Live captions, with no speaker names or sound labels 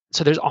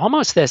So there's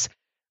almost this,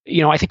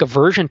 I think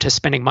aversion to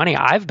spending money.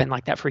 I've been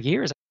like that for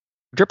years.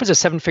 Drip was a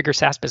 7-figure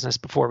SaaS business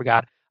before we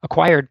got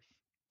acquired.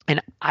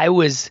 And I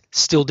was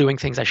still doing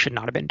things I should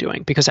not have been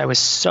doing because I was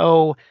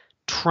so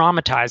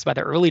traumatized by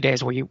the early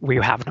days where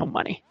you have no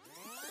money.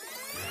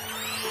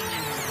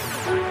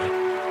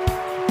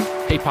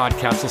 Hey,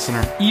 podcast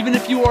listener, even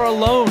if you are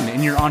alone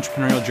in your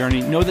entrepreneurial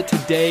journey, know that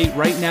today,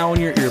 right now in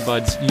your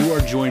earbuds, you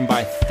are joined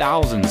by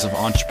thousands of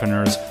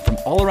entrepreneurs from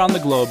all around the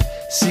globe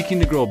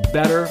seeking to grow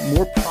better,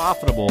 more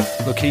profitable,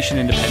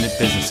 location-independent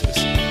businesses.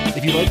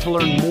 If you'd like to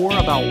learn more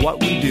about what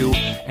we do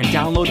and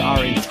download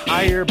our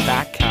entire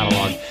back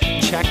catalog,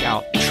 check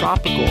out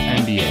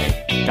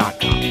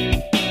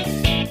tropicalmba.com.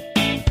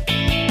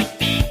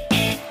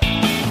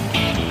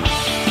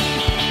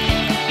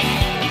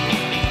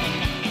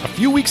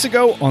 A few weeks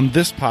ago on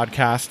this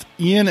podcast,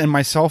 Ian and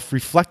myself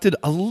reflected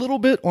a little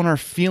bit on our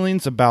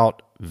feelings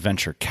about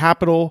venture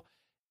capital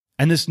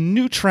and this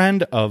new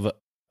trend of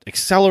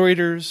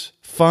accelerators,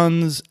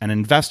 funds, and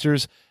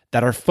investors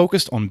that are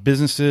focused on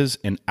businesses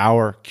in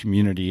our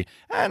community.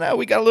 And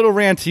we got a little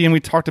ranty and we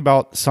talked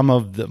about some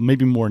of the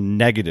maybe more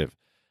negative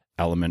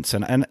elements.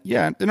 And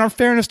yeah, in our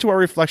fairness to our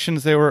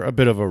reflections, they were a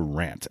bit of a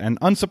rant. And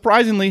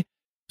unsurprisingly,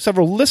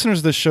 several listeners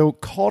of the show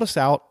called us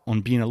out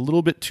on being a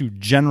little bit too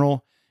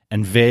general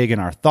and vague in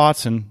our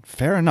thoughts, and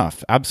fair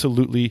enough,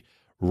 absolutely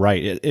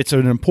right. It's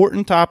an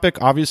important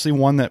topic, obviously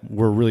one that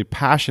we're really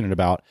passionate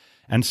about.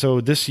 And so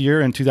this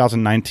year in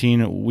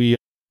 2019, we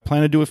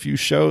plan to do a few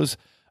shows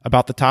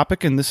about the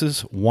topic, and this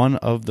is one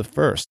of the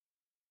first.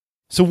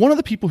 So one of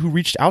the people who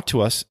reached out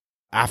to us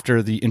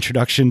after the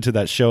introduction to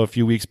that show a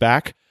few weeks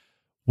back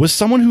was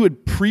someone who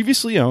had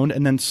previously owned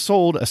and then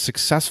sold a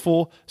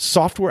successful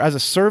software as a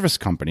service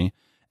company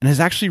and has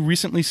actually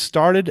recently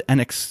started an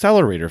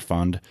accelerator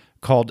fund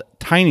called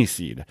Tiny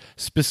Seed,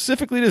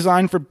 specifically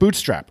designed for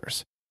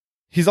bootstrappers.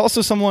 He's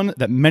also someone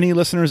that many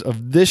listeners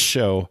of this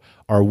show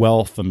are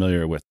well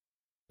familiar with.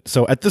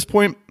 So at this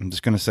point, I'm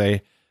just going to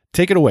say,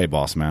 take it away,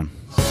 boss man.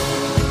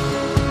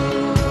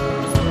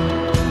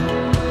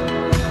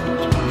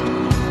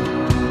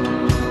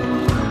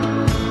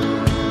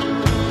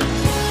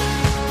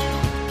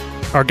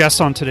 Our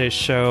guest on today's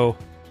show,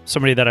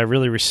 somebody that I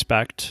really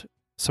respect,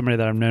 somebody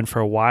that I've known for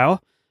a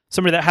while,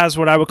 somebody that has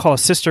what I would call a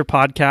sister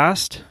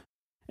podcast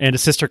and a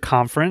sister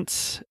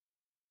conference.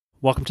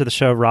 Welcome to the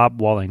show,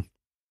 Rob Walling.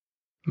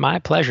 My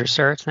pleasure,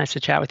 sir. It's nice to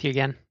chat with you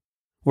again.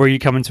 Where are you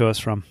coming to us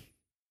from?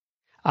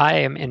 I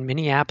am in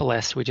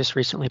Minneapolis. We just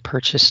recently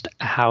purchased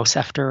a house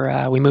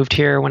after we moved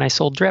here when I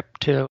sold Drip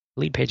to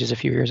Lead Pages a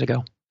few years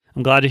ago.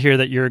 I'm glad to hear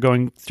that you're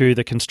going through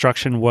the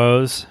construction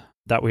woes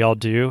that we all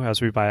do as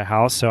we buy a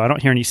house. So I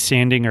don't hear any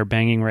sanding or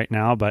banging right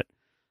now, but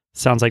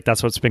sounds like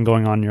that's what's been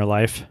going on in your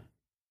life.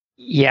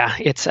 Yeah,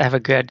 I have a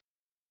good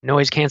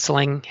noise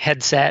canceling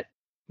headset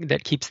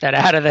that keeps that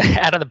out of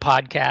the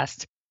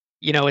podcast.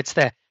 It's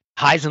the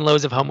highs and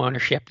lows of home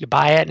ownership. You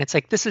buy it and it's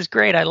like, this is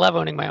great. I love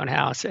owning my own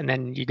house. And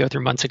then you go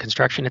through months of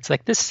construction. It's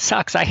like, this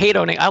sucks. I hate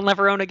owning. I'll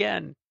never own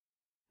again.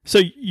 So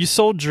you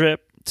sold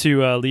Drip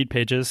to Lead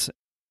Pages.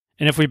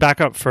 And if we back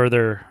up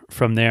further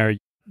from there,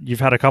 you've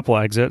had a couple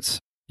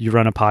exits. You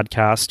run a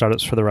podcast,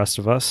 Startups for the Rest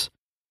of Us.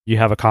 You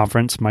have a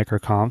conference,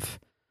 MicroConf.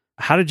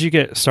 How did you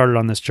get started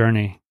on this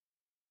journey?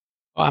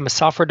 Well, I'm a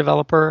software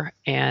developer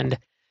and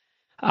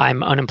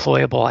I'm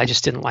unemployable. I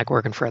just didn't like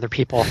working for other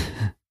people.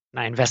 And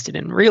I invested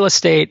in real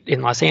estate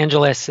in Los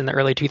Angeles in the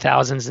early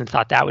 2000s and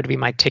thought that would be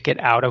my ticket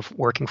out of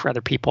working for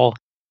other people.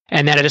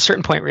 And then at a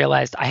certain point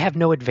realized I have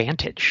no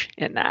advantage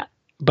in that.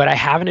 But I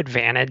have an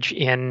advantage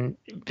in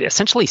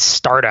essentially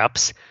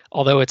startups,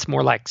 although it's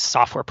more like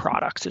software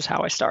products is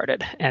how I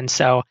started. And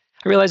so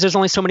I realized there's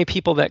only so many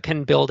people that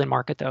can build and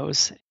market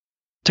those. It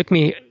took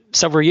me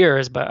several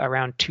years, but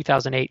around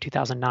 2008,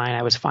 2009,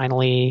 I was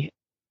finally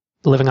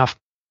living off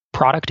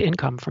product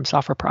income from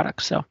software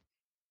products. So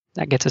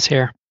that gets us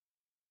here.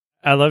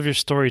 I love your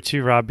story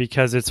too, Rob,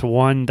 because it's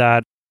one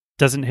that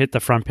doesn't hit the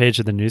front page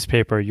of the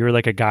newspaper. You're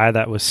like a guy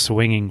that was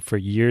swinging for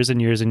years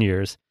and years and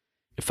years.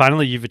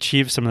 Finally, you've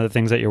achieved some of the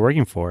things that you're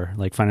working for,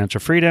 like financial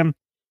freedom,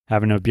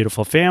 having a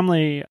beautiful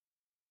family,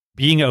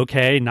 being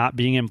okay, not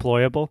being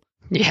employable.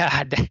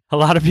 Yeah. A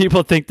lot of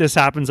people think this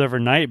happens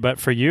overnight, but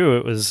for you,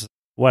 it was,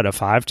 what, a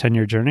 5-10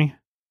 year journey?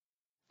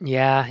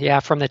 Yeah.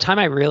 From the time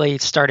I really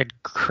started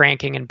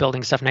cranking and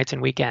building stuff nights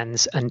and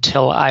weekends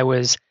until I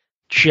was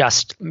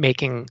just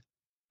making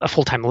a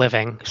full-time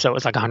living, so it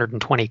was like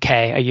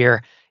 $120K a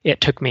year,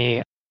 it took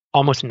me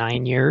almost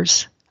 9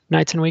 years,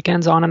 nights and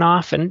weekends on and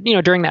off. And,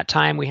 during that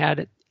time we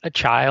had a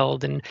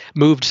child and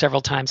moved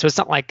several times. So it's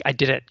not like I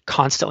did it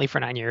constantly for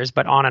 9 years,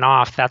 but on and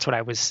off, that's what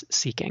I was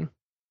seeking.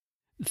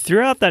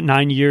 Throughout that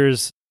 9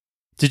 years,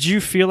 did you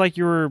feel like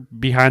you were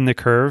behind the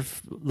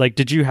curve? Like,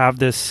 did you have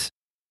this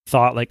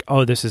thought like,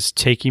 oh, this is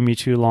taking me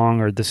too long,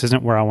 or this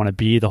isn't where I want to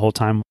be the whole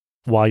time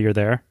while you're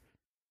there?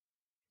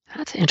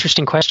 That's an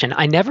interesting question.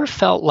 I never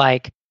felt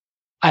like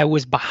I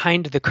was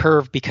behind the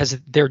curve because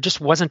there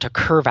just wasn't a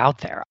curve out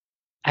there.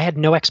 I had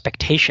no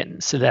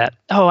expectations that,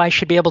 I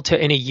should be able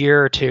to, in a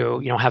year or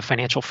two, have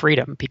financial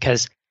freedom,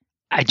 because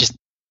I just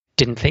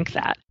didn't think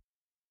that.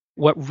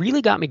 what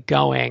really got me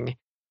going,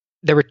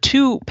 there were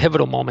two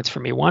pivotal moments for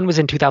me. One was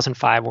in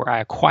 2005 where I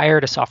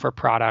acquired a software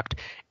product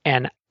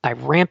and I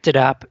ramped it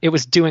up. It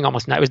was doing it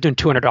was doing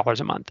 $200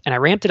 a month, and I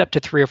ramped it up to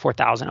 3,000 or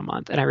 4,000 a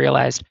month. And I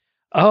realized,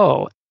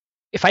 oh,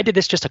 if I did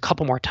this just a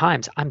couple more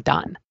times, I'm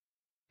done.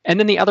 And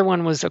then the other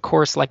one was, of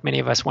course, like many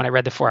of us, when I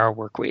read the 4-Hour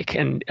Workweek,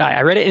 and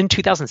I read it in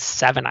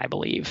 2007, I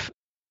believe.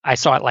 I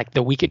saw it like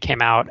the week it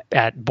came out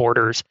at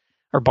Borders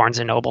or Barnes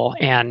and Noble,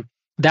 and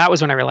that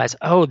was when I realized,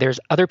 oh, there's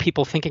other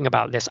people thinking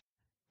about this.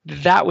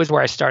 That was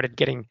where I started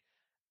getting,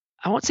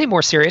 I won't say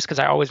more serious because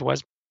I always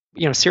was,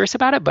 serious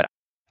about it, but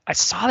I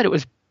saw that it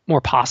was more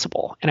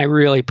possible, and I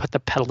really put the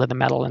pedal to the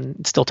metal,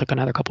 and it still took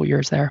another couple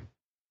years there.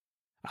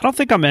 I don't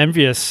think I'm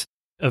envious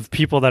of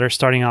people that are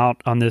starting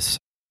out on this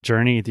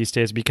journey these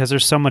days because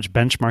there's so much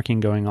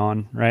benchmarking going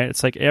on, right?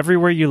 It's like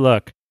everywhere you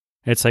look,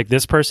 it's like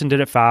this person did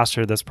it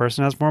faster, this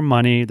person has more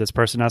money, this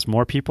person has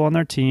more people on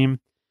their team.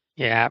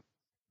 Yeah.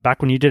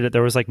 Back when you did it,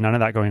 there was like none of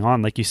that going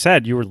on. Like you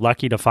said, you were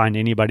lucky to find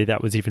anybody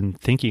that was even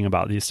thinking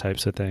about these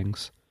types of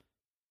things.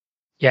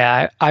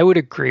 Yeah, I would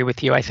agree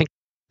with you. I think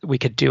we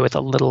could do with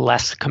a little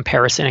less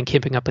comparison and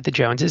keeping up with the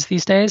Joneses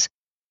these days.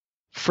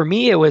 For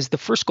me, the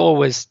first goal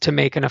was to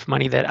make enough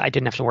money that I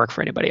didn't have to work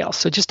for anybody else.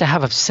 So just to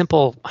have a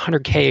simple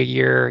 $100K a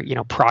year,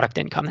 product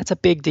income, that's a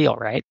big deal,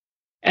 right?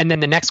 And then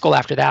the next goal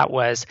after that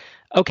was,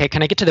 okay,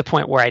 can I get to the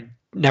point where I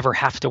never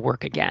have to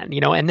work again?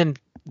 And then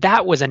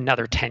that was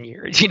another 10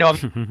 years,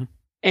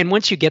 And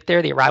once you get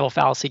there, the arrival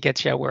fallacy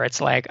gets you where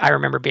it's like, I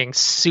remember being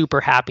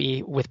super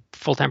happy with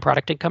full-time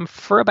product income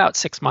for about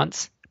 6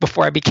 months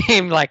before I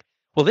became like,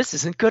 well, this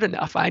isn't good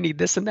enough. I need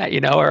this and that,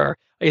 or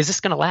is this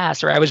going to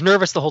last? Or I was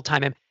nervous the whole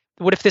time. And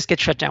what if this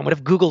gets shut down? What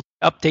if Google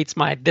updates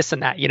my this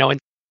and that, And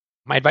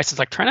my advice is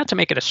like, try not to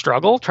make it a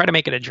struggle, try to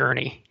make it a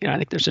journey. I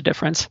think there's a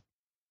difference.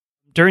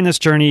 During this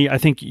journey, I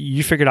think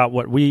you figured out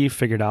what we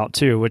figured out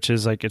too, which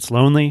is like, it's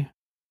lonely,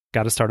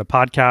 got to start a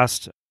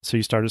podcast. So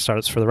you started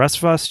Startups for the Rest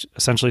of Us,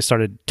 essentially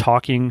started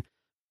talking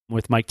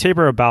with Mike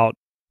Tabor about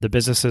the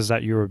businesses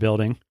that you were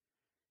building.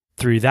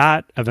 Through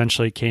that,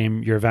 eventually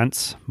came your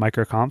events,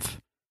 MicroConf.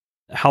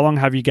 How long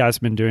have you guys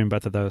been doing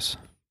both of those?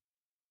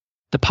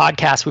 The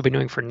podcast we've been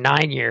doing for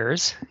 9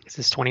 years. This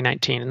is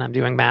 2019 and I'm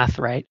doing math,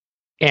 right?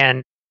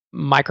 And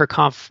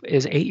MicroConf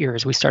is 8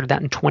 years. We started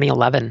that in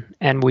 2011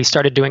 and we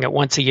started doing it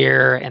once a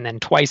year and then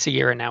twice a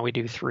year. And now we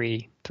do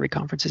three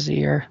conferences a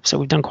year. So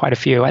we've done quite a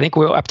few. I think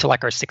we're up to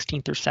like our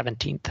 16th or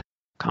 17th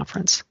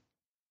conference.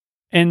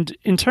 And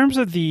in terms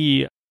of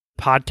the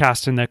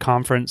podcast and the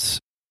conference,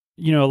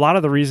 a lot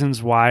of the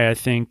reasons why I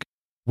think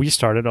we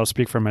started, I'll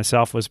speak for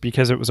myself, was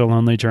because it was a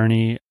lonely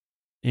journey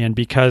and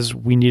because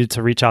we needed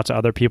to reach out to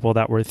other people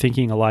that were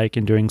thinking alike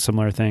and doing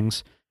similar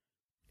things.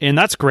 And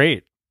that's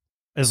great,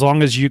 as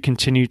long as you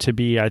continue to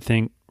be, I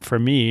think, for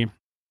me,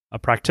 a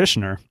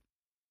practitioner.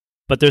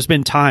 But there's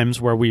been times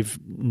where we've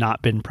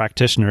not been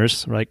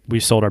practitioners, like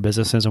we've sold our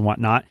businesses and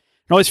whatnot.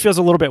 It always feels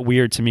a little bit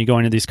weird to me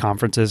going to these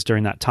conferences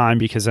during that time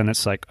because then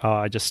it's like, oh,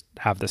 I just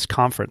have this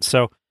conference.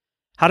 So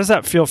how does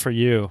that feel for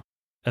you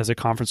as a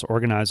conference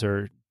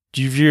organizer?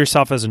 Do you view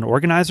yourself as an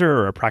organizer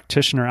or a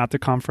practitioner at the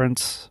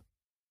conference?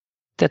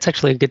 That's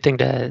actually a good thing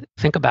to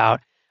think about.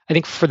 I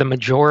think for the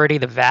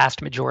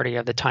vast majority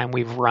of the time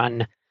we've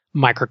run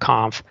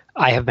MicroConf,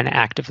 I have been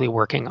actively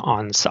working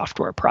on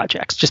software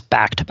projects, just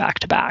back to back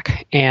to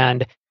back.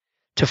 And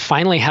to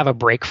finally have a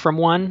break from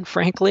one,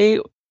 frankly,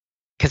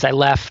 because I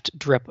left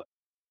Drip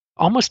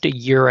almost a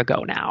year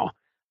ago now,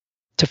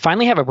 to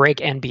finally have a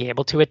break and be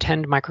able to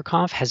attend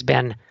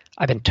MicroConf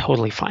I've been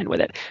totally fine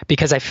with it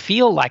because I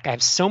feel like I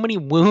have so many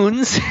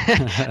wounds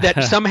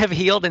that some have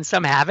healed and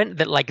some haven't,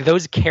 that like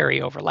those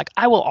carry over. Like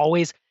I will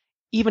always,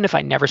 even if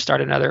I never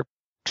start another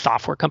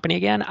software company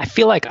again, I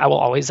feel like I will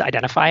always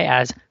identify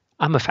as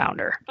I'm a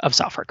founder of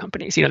software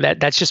companies.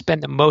 That's just been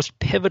the most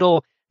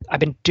pivotal. I've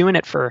been doing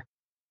it for,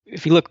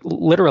 if you look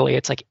literally,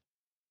 it's like,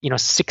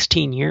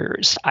 16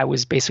 years. I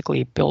was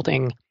basically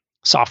building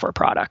software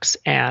products,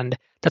 and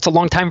that's a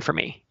long time for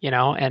me,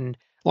 and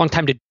a long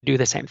time to do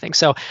the same thing.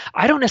 So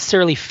I don't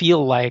necessarily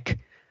feel like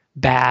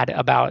bad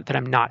about that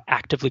I'm not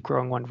actively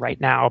growing one right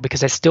now,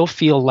 because I still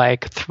feel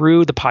like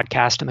through the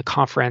podcast and the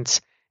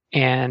conference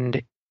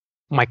and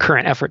my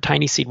current effort,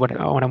 Tiny Seed, what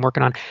I'm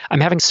working on,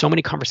 I'm having so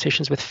many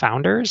conversations with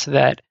founders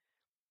that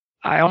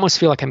I almost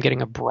feel like I'm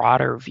getting a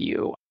broader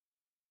view.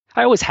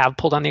 I always have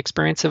pulled on the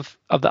experience of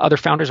the other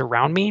founders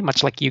around me,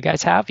 much like you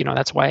guys have.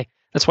 That's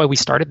why we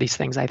started these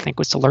things, I think,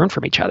 was to learn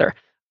from each other.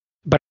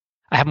 But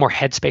I have more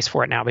headspace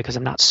for it now because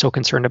I'm not so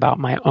concerned about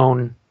my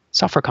own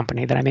software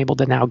company, that I'm able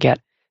to now get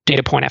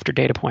data point after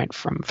data point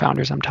from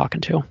founders I'm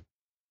talking to.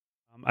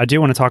 I do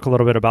want to talk a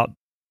little bit about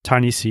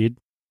Tiny Seed,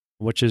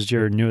 which is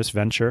your newest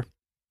venture.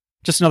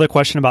 Just another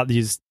question about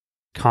these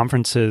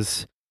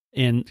conferences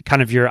and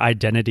kind of your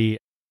identity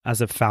as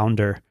a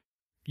founder.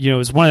 It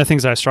was one of the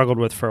things I struggled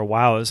with for a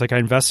while. It's like I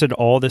invested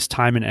all this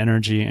time and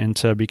energy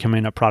into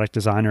becoming a product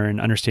designer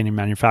and understanding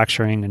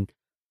manufacturing, and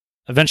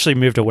eventually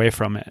moved away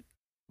from it.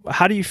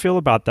 How do you feel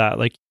about that?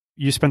 Like,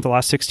 you spent the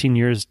last 16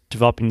 years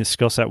developing this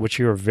skill set, which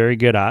you were very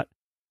good at,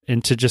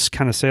 and to just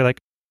kind of say like,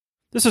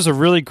 this is a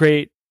really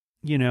great,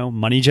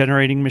 money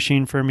generating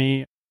machine for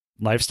me,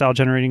 lifestyle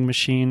generating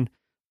machine.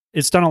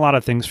 It's done a lot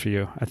of things for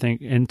you, I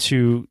think, and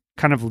to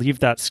kind of leave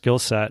that skill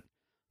set,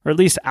 or at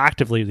least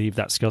actively leave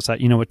that skill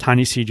set. With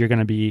Tiny Seed, you're going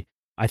to be,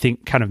 I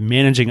think, kind of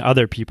managing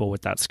other people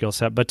with that skill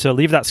set. But to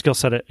leave that skill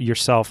set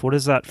yourself, what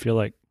does that feel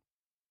like?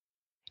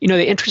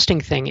 The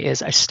interesting thing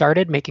is I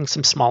started making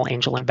some small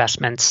angel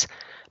investments.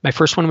 My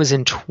first one was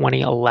in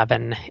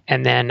 2011,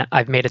 and then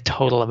I've made a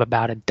total of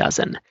about a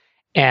dozen.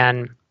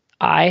 And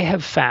I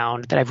have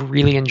found that I've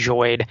really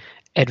enjoyed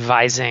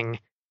advising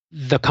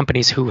the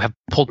companies who have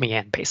pulled me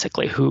in,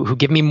 basically, who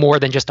give me more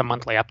than just a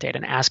monthly update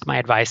and ask my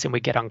advice, and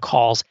we get on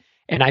calls.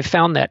 And I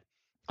found that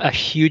a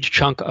huge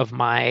chunk of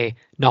my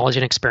knowledge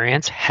and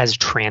experience has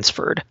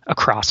transferred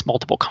across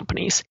multiple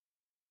companies.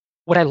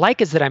 What I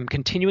like is that I'm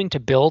continuing to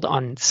build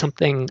on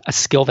a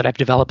skill that I've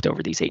developed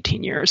over these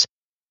 18 years.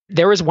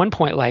 There was one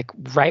point, like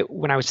right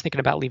when I was thinking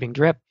about leaving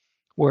Drip,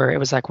 where it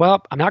was like,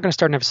 well, I'm not going to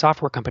start another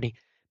software company.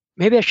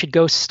 Maybe I should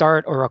go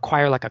start or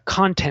acquire like a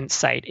content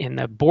site in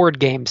the board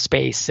game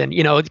space. And,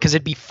 because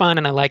it'd be fun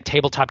and I like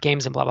tabletop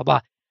games and blah, blah,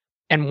 blah.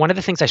 And one of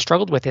the things I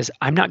struggled with is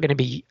I'm not going to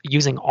be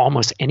using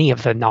almost any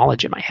of the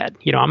knowledge in my head.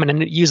 I'm going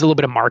to use a little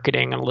bit of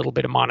marketing and a little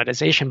bit of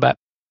monetization, but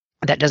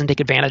that doesn't take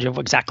advantage of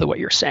exactly what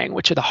you're saying,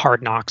 which are the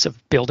hard knocks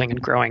of building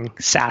and growing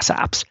SaaS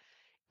apps.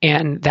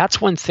 And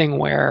that's one thing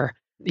where,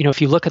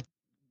 if you look at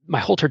my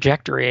whole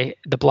trajectory,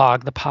 the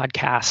blog, the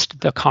podcast,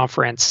 the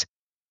conference,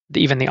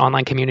 even the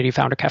online community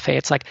Founder Cafe,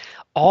 it's like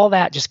all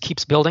that just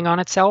keeps building on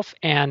itself.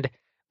 And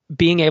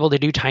being able to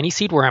do Tiny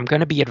Seed, where I'm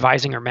going to be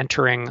advising or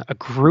mentoring a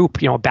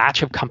group, a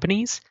batch of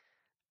companies,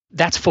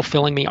 that's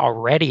fulfilling me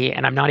already.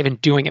 And I'm not even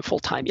doing it full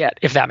time yet,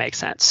 if that makes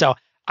sense. So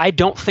I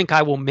don't think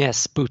I will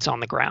miss boots on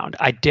the ground.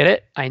 I did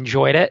it. I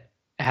enjoyed it.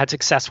 I had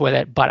success with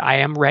it, but I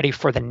am ready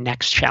for the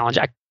next challenge.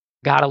 I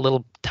got a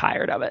little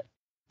tired of it.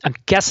 I'm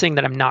guessing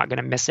that I'm not going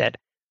to miss it,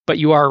 but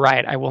you are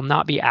right. I will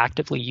not be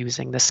actively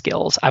using the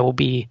skills. I will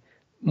be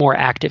more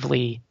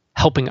actively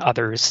helping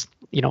others,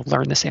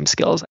 learn the same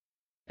skills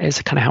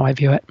is kind of how I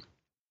view it.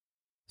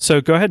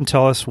 So go ahead and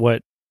tell us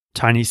what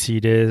Tiny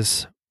Seed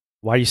is,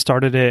 why you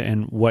started it,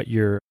 and what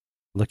you're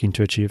looking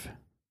to achieve.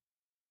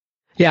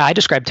 Yeah, I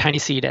describe Tiny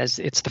Seed as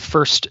it's the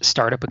first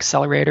startup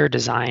accelerator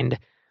designed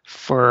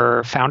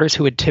for founders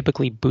who would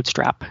typically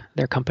bootstrap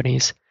their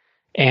companies.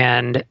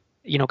 And,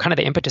 kind of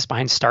the impetus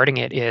behind starting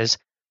it is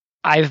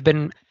I've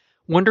been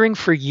wondering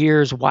for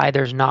years why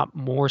there's not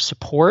more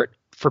support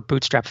for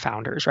bootstrap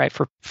founders, right?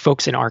 For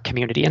folks in our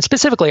community. And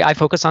specifically, I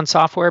focus on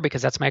software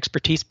because that's my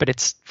expertise, but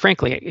it's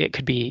frankly, it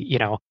could be,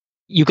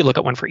 you could look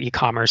at one for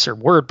e-commerce or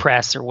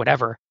WordPress or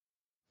whatever.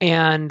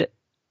 And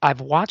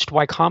I've watched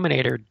Y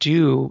Combinator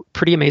do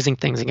pretty amazing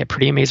things and get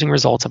pretty amazing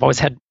results. I've always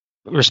had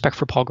respect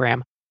for Paul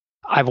Graham.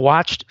 I've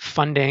watched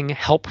funding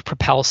help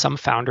propel some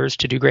founders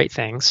to do great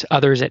things.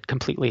 Others, it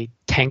completely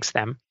tanks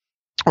them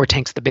or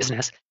tanks the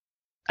business.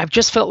 I've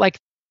just felt like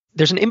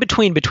there's an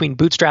in-between between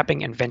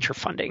bootstrapping and venture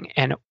funding.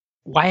 And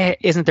why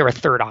isn't there a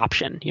third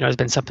option? Has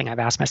been something I've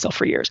asked myself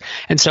for years.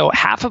 And so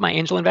half of my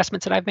angel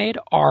investments that I've made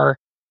are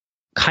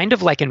kind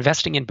of like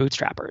investing in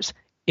Bootstrappers.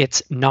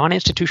 It's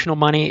non-institutional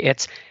money.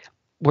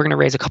 We're going to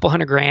raise a couple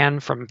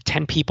 $100,000 from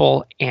 10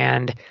 people,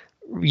 and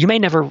you may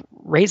never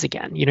raise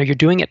again. You're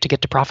doing it to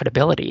get to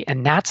profitability.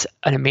 And that's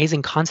an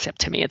amazing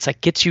concept to me. It's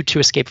like gets you to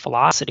escape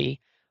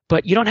velocity,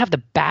 but you don't have the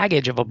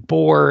baggage of a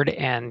board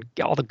and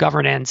all the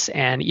governance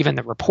and even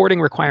the reporting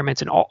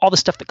requirements and all the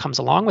stuff that comes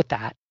along with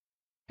that.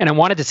 And I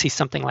wanted to see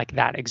something like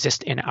that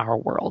exist in our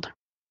world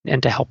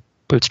and to help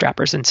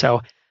bootstrappers. And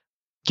so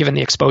given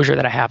the exposure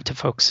that I have to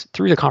folks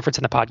through the conference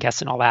and the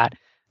podcast and all that,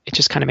 it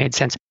just kind of made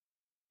sense.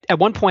 At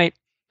one point,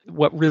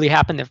 what really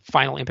happened, the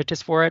final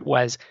impetus for it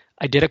was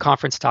I did a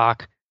conference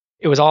talk.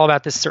 It was all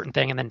about this certain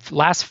thing. And then the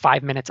last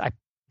 5 minutes, I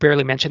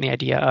barely mentioned the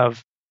idea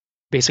of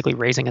basically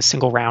raising a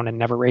single round and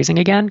never raising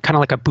again, kind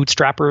of like a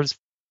bootstrappers,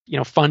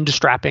 fund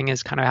strapping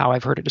is kind of how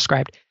I've heard it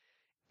described.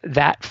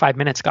 That 5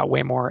 minutes got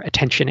way more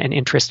attention and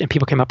interest, and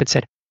people came up and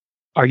said,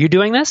 "Are you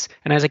doing this?"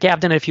 And I was like, "Yeah, I've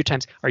done it a few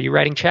times." "Are you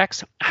writing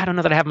checks?" "I don't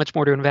know that I have much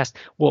more to invest."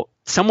 "Well,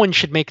 someone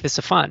should make this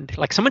a fund.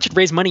 Like someone should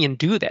raise money and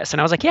do this." And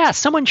I was like, "Yeah,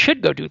 someone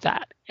should go do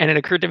that." And it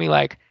occurred to me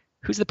like,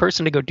 who's the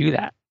person to go do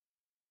that?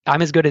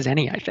 I'm as good as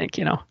any, I think,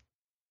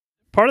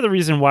 Part of the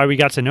reason why we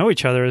got to know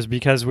each other is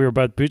because we were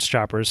both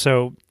bootstrappers.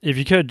 So if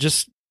you could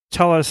just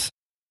tell us,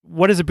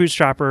 what is a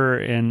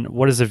bootstrapper and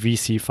what is a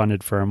VC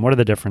funded firm? What are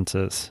the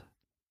differences?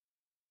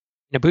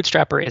 A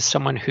bootstrapper is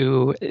someone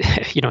who,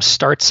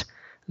 starts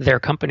their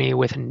company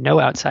with no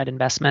outside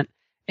investment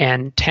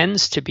and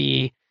tends to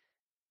be,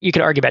 you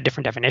could argue about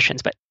different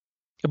definitions, but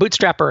a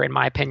bootstrapper, in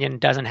my opinion,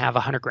 doesn't have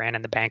 $100,000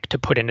 in the bank to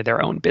put into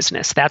their own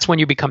business. That's when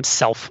you become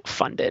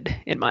self-funded,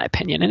 in my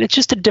opinion. And it's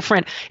just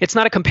it's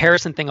not a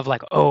comparison thing of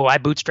like, oh, I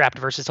bootstrapped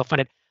versus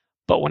self-funded.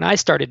 But when I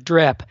started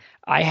Drip,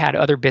 I had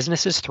other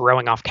businesses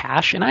throwing off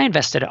cash, and I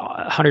invested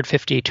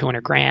 $150,000,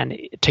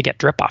 $200,000 to get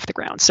Drip off the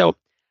ground. So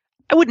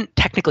I wouldn't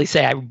technically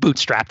say I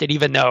bootstrapped it,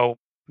 even though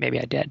maybe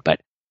I did.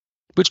 But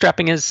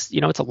bootstrapping is,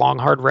 it's a long,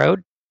 hard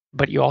road,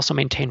 but you also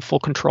maintain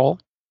full control.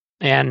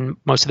 And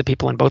most of the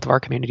people in both of our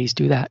communities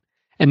do that.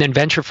 And then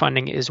venture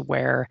funding is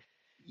where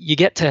you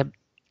get to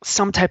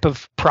some type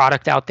of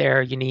product out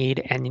there you need,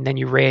 and then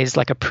you raise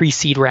like a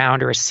pre-seed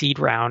round or a seed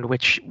round,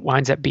 which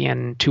winds up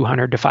being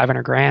 200 to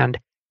 500 grand.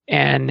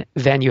 And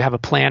then you have a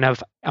plan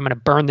of, I'm going to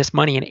burn this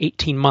money in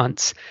 18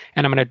 months,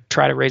 and I'm going to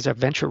try to raise a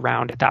venture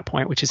round at that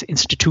point, which is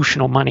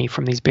institutional money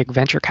from these big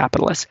venture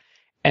capitalists.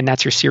 And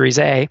that's your Series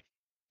A,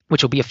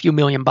 which will be a few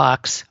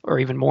 $1,000,000 or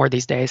even more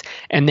these days.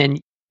 And then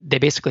they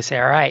basically say,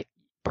 all right,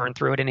 burn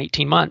through it in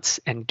 18 months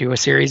and do a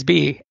Series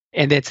B.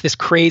 And it's this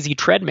crazy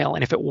treadmill.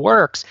 And if it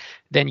works,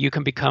 then you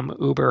can become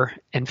Uber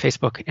and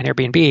Facebook and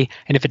Airbnb.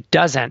 And if it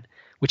doesn't,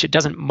 which it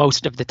doesn't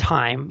most of the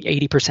time,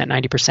 80%,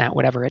 90%,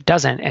 whatever, it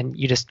doesn't, and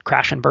you just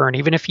crash and burn.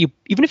 Even if you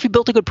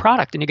built a good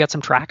product and you got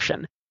some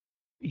traction,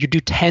 you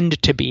do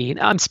tend to be,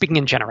 I'm speaking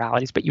in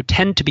generalities, but you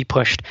tend to be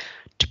pushed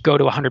to go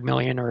to 100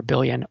 million or a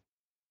billion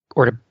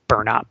or to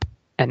burn up.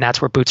 And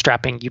that's where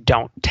bootstrapping, you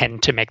don't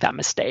tend to make that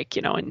mistake,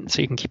 and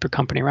so you can keep your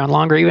company around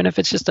longer, even if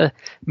it's just a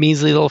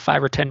measly little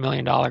 $5 or $10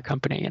 million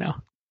company,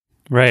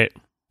 Right.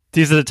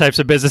 These are the types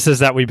of businesses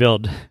that we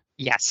build.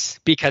 Yes,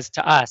 because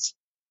to us,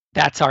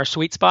 that's our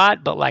sweet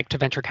spot. But like to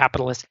venture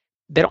capitalists,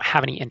 they don't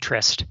have any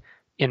interest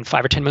in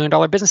 $5 or $10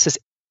 million businesses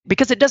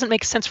because it doesn't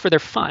make sense for their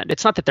fund.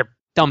 It's not that they're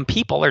dumb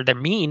people or they're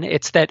mean.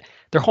 It's that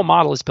their whole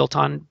model is built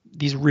on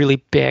these really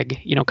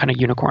big, kind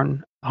of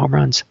unicorn home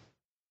runs.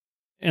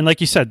 And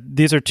like you said,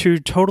 these are two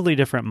totally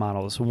different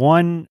models.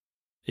 One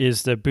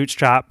is the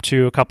bootstrap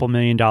to a couple $1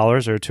 million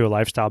or to a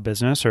lifestyle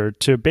business or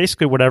to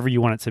basically whatever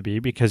you want it to be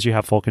because you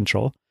have full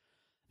control.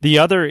 The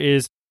other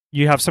is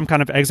you have some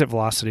kind of exit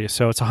velocity.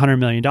 So it's $100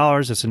 million.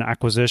 It's an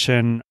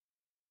acquisition.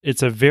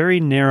 It's a very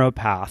narrow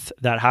path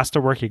that has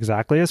to work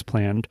exactly as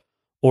planned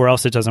or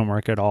else it doesn't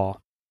work at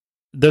all.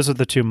 Those are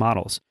the two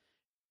models.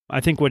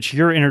 I think what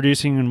you're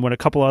introducing and what a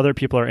couple other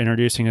people are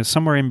introducing is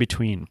somewhere in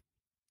between.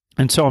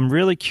 And so I'm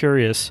really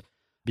curious,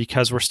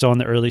 because we're still in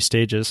the early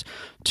stages,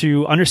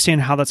 to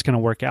understand how that's going to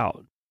work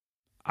out.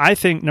 I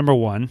think, number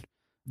one,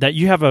 that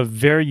you have a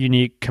very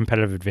unique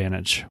competitive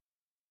advantage.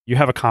 You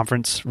have a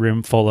conference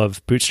room full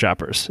of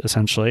bootstrappers,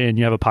 essentially, and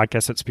you have a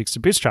podcast that speaks to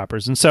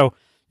bootstrappers. And so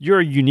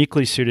you're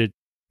uniquely suited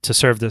to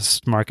serve this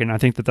market. And I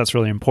think that that's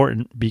really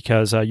important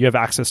because you have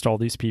access to all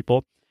these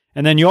people.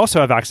 And then you also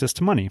have access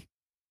to money.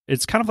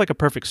 It's kind of like a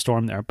perfect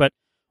storm there. But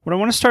what I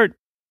want to start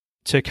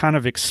to kind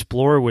of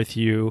explore with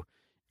you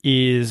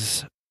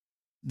is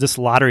this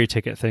lottery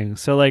ticket thing.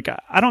 So like,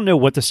 I don't know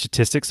what the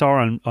statistics are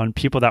on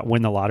people that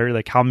win the lottery,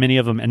 like how many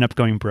of them end up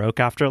going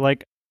broke after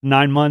like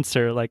 9 months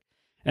or like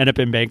end up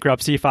in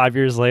bankruptcy 5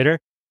 years later.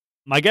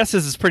 My guess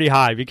is it's pretty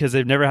high because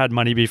they've never had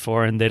money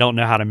before and they don't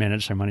know how to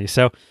manage their money.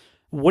 So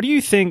what do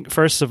you think,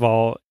 first of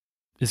all,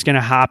 is going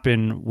to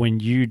happen when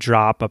you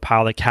drop a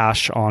pile of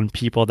cash on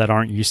people that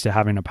aren't used to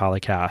having a pile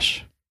of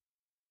cash?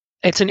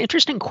 It's an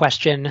interesting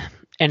question,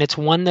 and it's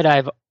one that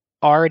I've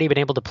already been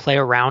able to play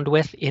around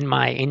with in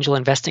my angel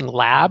investing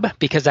lab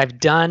because I've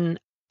done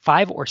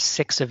 5 or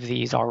 6 of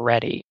these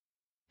already.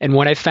 And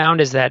what I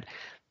found is that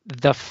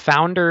the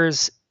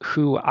founders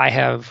who I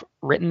have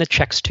written the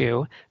checks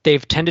to,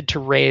 they've tended to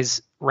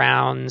raise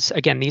rounds.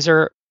 Again, these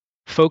are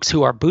folks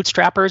who are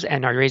bootstrappers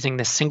and are raising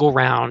this single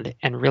round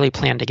and really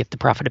plan to get the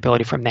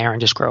profitability from there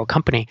and just grow a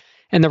company.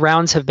 And the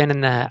rounds have been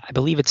in the, I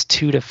believe it's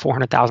 $200,000 to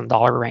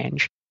 $400,000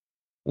 range,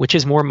 which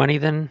is more money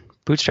than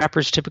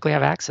bootstrappers typically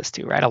have access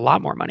to, right? A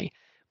lot more money.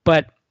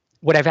 But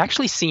what I've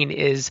actually seen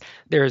is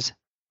there's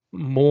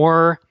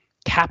more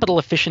capital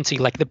efficiency.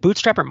 Like the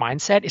bootstrapper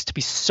mindset is to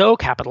be so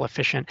capital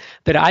efficient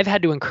that I've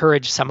had to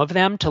encourage some of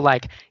them to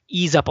like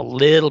ease up a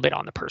little bit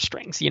on the purse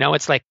strings.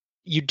 It's like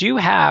you do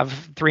have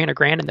 300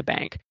 grand in the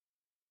bank.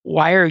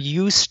 Why are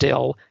you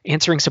still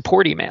answering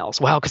support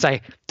emails? Well, because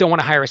I don't want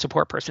to hire a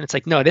support person. It's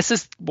like, no, this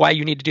is why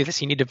you need to do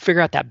this. You need to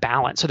figure out that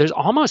balance. So there's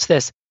almost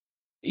this,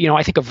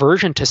 I think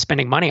aversion to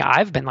spending money.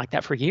 I've been like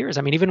that for years.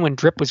 I mean, even when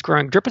Drip was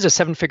growing, Drip was a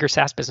 7-figure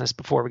SaaS business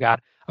before we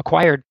got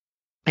acquired.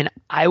 And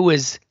I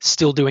was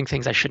still doing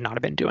things I should not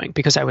have been doing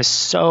because I was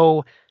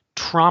so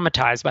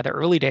traumatized by the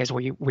early days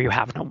where you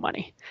have no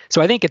money.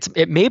 So I think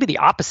it may be the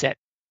opposite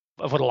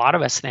of what a lot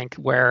of us think,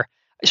 where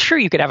sure,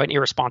 you could have an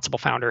irresponsible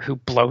founder who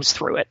blows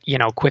through it,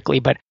 quickly.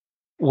 But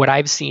what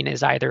I've seen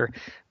is either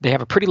they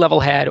have a pretty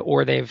level head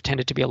or they've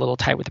tended to be a little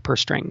tight with the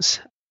purse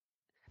strings.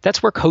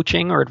 That's where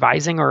coaching or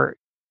advising or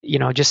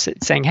just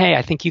saying, hey,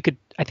 I think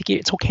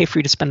it's okay for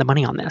you to spend the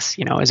money on this,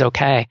 is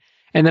okay.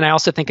 And then I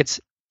also think it's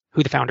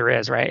who the founder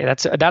is, right?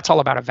 That's all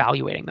about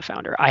evaluating the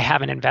founder. I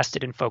haven't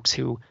invested in folks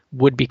who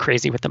would be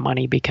crazy with the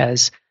money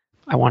because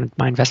I wanted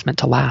my investment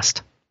to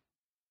last.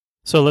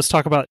 So let's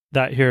talk about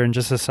that here in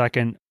just a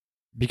second,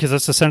 because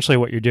that's essentially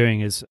what you're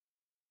doing is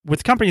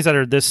with companies that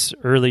are this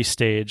early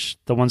stage,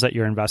 the ones that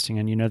you're investing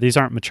in, these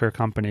aren't mature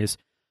companies.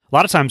 A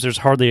lot of times there's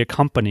hardly a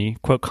company,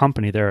 quote,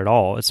 company there at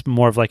all. It's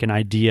more of like an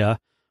idea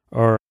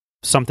or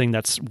something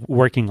that's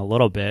working a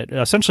little bit.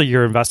 Essentially,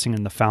 you're investing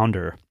in the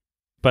founder.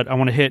 But I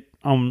want to hit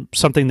on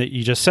something that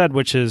you just said,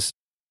 which is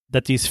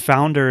that these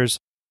founders,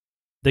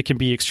 they can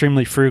be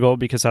extremely frugal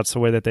because that's the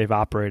way that they've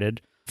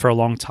operated for a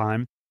long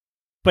time.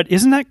 But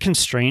isn't that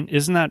constraint?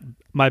 Isn't that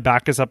my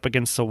back is up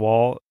against the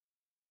wall?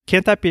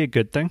 Can't that be a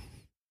good thing?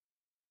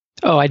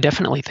 Oh, I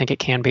definitely think it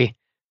can be.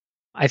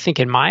 I think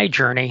in my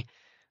journey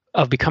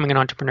of becoming an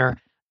entrepreneur,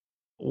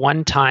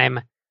 one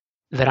time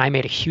that I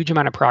made a huge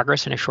amount of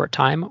progress in a short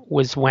time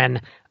was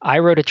when I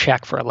wrote a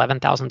check for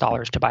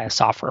 $11,000 to buy a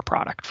software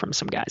product from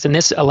some guys. And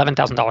this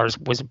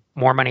 $11,000 was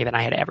more money than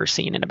I had ever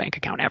seen in a bank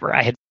account ever.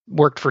 I had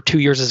worked for 2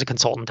 years as a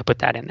consultant to put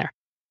that in there.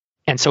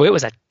 And so it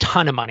was a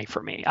ton of money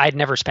for me. I had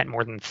never spent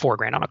more than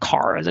 $4,000 on a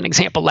car, as an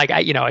example.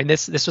 And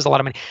this was a lot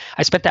of money.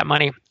 I spent that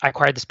money. I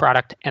acquired this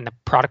product, and the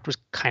product was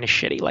kind of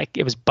shitty. Like,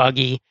 it was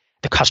buggy.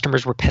 The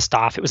customers were pissed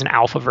off. It was an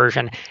alpha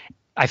version.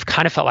 I've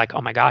kind of felt like,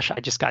 oh my gosh, I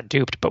just got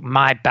duped, but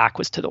my back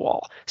was to the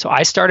wall. So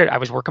I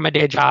was working my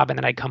day job, and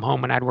then I'd come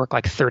home and I'd work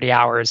like 30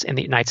 hours in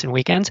the nights and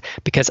weekends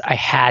because I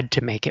had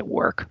to make it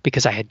work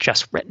because I had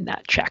just written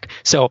that check.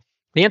 So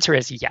the answer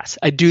is yes.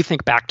 I do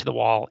think back to the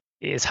wall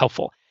is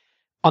helpful.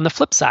 On the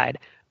flip side,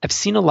 I've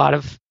seen a lot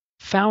of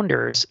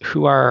founders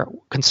who are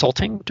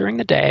consulting during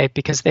the day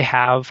because they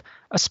have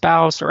a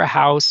spouse or a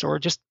house or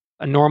just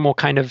a normal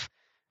kind of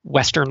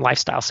Western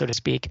lifestyle, so to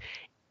speak,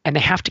 and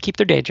they have to keep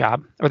their day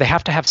job, or they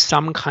have to have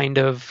some kind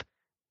of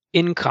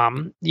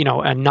income,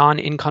 a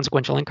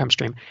non-inconsequential income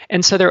stream.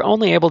 And so they're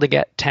only able to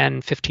get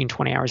 10, 15,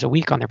 20 hours a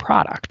week on their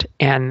product.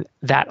 And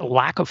that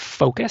lack of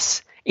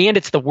focus, and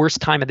it's the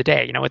worst time of the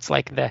day. It's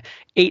like the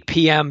 8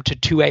 p.m. to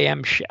 2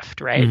 a.m.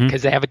 shift, right?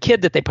 Because they have a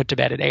kid that they put to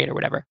bed at 8 or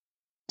whatever.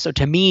 So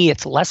to me,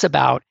 it's less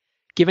about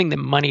giving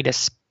them money to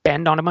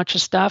spend on a bunch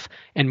of stuff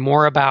and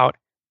more about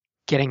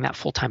getting that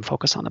full-time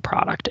focus on the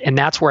product. And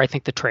that's where I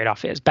think the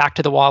trade-off is. Back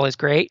to the wall is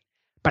great,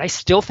 but I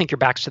still think your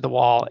back's to the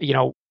wall.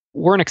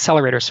 We're an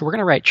accelerator, so we're going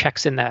to write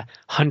checks in the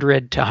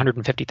 100 to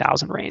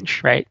 150,000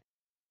 range, right?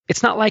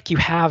 It's not like you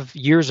have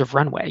years of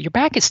runway. Your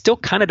back is still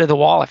kind of to the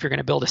wall if you're going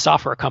to build a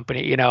software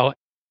company,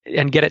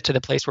 and get it to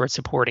the place where it's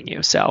supporting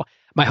you. So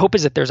my hope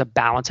is that there's a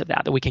balance of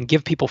that we can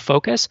give people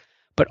focus,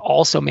 but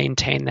also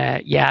maintain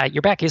that,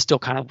 your back is still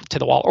kind of to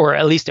the wall, or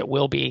at least it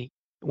will be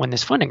when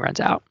this funding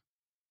runs out.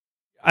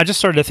 I just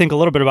started to think a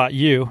little bit about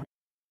you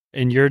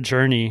and your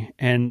journey.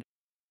 And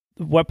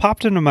what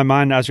popped into my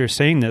mind as you're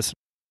saying this,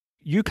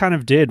 you kind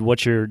of did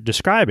what you're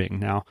describing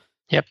now.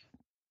 Yep.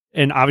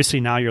 And obviously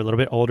now you're a little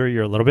bit older,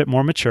 you're a little bit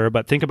more mature,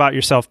 but think about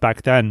yourself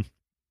back then.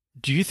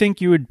 Do you think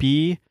you would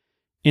be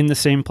in the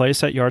same place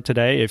that you are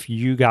today if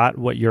you got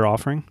what you're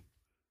offering?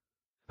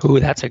 Ooh,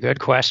 that's a good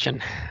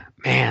question.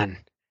 Man,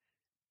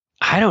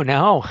 I don't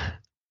know.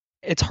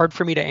 It's hard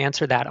for me to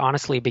answer that,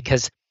 honestly,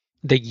 because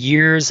the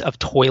years of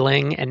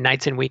toiling and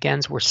nights and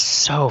weekends were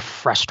so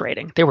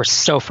frustrating. They were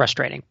so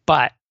frustrating,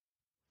 but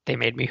they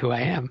made me who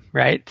I am,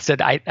 right? So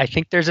I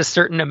think there's a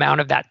certain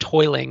amount of that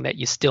toiling that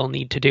you still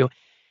need to do.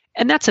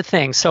 And that's a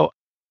thing. So,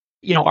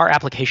 our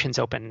applications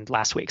opened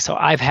last week. So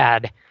I've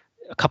had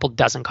a couple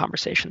dozen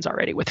conversations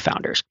already with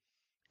founders.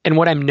 And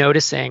what I'm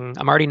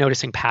already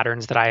noticing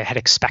patterns that I had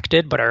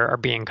expected, but are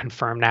being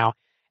confirmed now.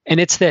 And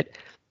it's that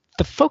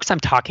the folks I'm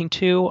talking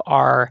to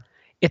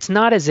it's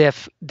not as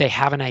if they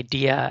have an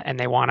idea and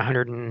they want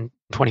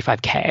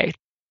 125K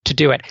to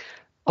do it.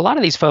 A lot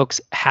of these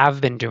folks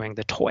have been doing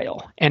the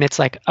toil. And it's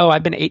like, oh,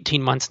 I've been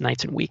 18 months,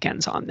 nights and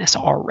weekends on this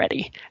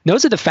already. And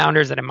those are the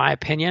founders that, in my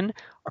opinion,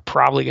 are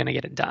probably going to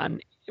get it done,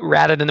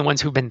 rather than the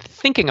ones who've been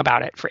thinking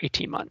about it for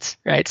 18 months,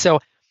 right?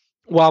 So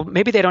while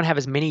maybe they don't have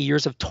as many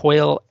years of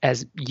toil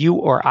as you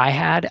or I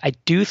had, I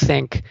do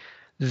think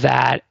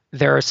that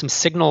there are some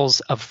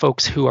signals of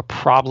folks who are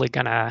probably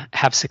going to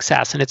have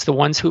success. And it's the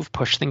ones who've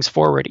pushed things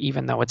forward,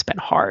 even though it's been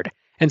hard.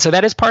 And so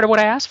that is part of what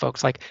I ask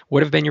folks, like,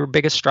 what have been your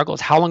biggest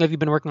struggles? How long have you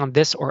been working on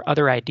this or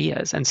other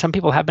ideas? And some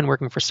people have been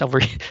working for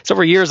several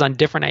years on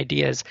different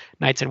ideas,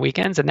 nights and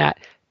weekends. And that,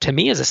 to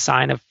me, is a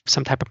sign of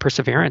some type of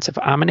perseverance. If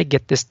I'm going to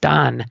get this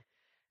done,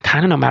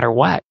 kind of no matter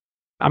what,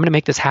 I'm going to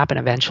make this happen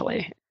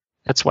eventually.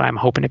 That's what I'm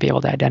hoping to be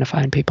able to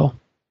identify in people.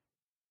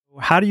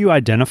 How do you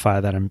identify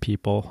that in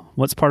people?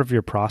 What's part of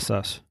your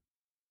process?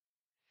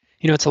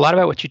 It's a lot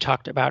about what you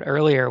talked about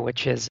earlier,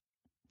 which is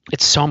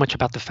it's so much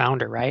about the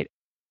founder, right?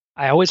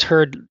 I always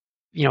heard,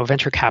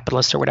 venture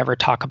capitalists or whatever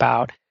talk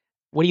about,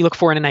 what do you look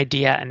for in an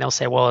idea? And they'll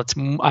say, well,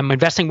 I'm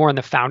investing more in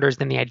the founders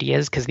than the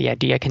ideas because the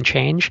idea can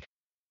change.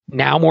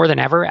 Now more than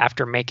ever,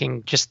 after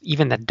making just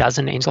even the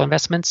dozen angel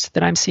investments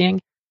that I'm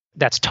seeing,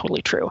 that's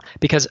totally true.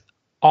 Because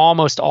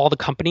almost all the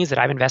companies that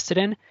I've invested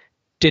in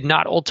did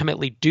not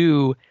ultimately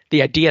do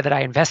the idea that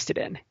I invested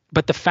in.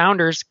 But the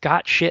founders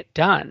got shit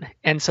done.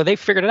 And so they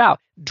figured it out.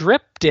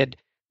 Drip did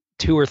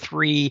 2 or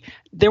 3.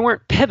 They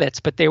weren't pivots,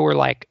 but they were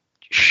like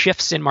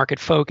shifts in market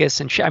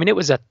focus. And it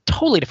was a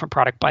totally different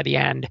product by the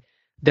end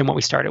than what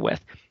we started with.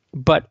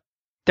 But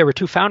there were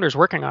 2 founders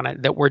working on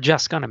it that were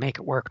just going to make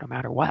it work no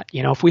matter what.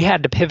 If we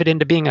had to pivot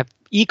into being an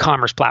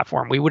e-commerce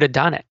platform, we would have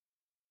done it.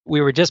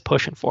 We were just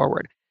pushing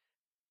forward.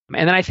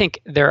 And then I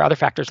think there are other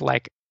factors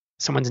like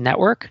someone's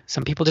network.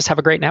 Some people just have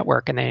a great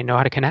network and they know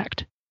how to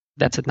connect.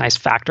 That's a nice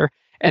factor.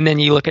 And then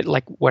you look at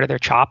like, what are their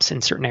chops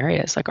in certain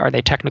areas? Like, are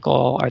they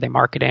technical? Are they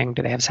marketing?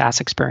 Do they have SaaS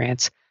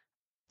experience?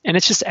 And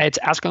it's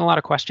asking a lot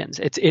of questions.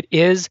 It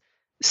is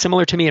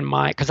similar to me in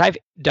my, because I've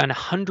done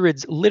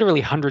hundreds,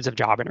 literally hundreds of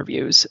job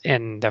interviews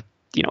in the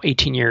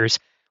 18 years,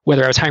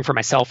 whether I was hiring for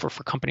myself or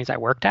for companies I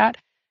worked at.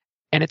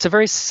 And it's a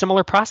very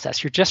similar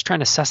process. You're just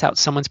trying to suss out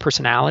someone's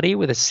personality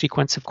with a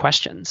sequence of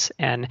questions.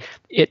 And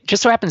it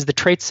just so happens the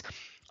traits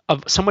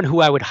of someone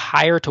who I would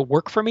hire to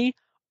work for me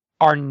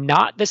are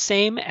not the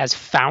same as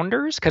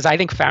founders, because I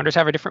think founders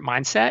have a different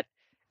mindset.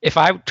 If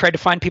I tried to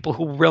find people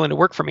who were willing to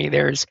work for me,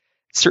 there's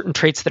certain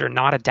traits that are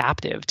not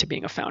adaptive to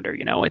being a founder.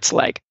 It's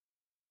like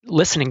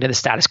listening to the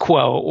status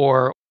quo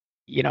or,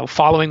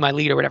 following my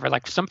lead or whatever.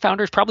 Like some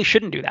founders probably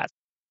shouldn't do that.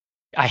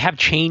 I have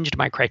changed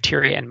my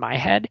criteria in my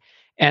head.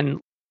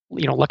 And,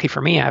 lucky for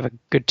me, I have a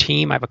good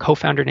team. I have a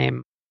co-founder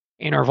named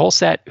Einar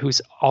Volset,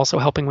 who's also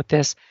helping with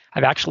this.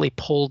 I've actually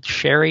pulled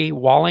Sherry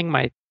Walling,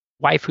 my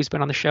wife, who's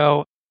been on the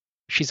show.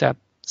 She's a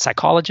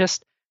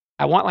psychologist.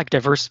 I want like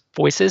diverse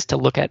voices to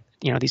look at,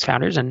 these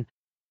founders and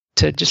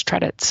to just try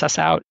to suss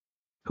out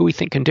who we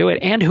think can do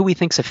it and who we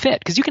think's a fit.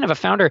 Because you can have a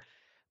founder,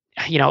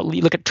 you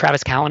look at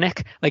Travis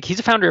Kalanick, like he's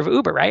a founder of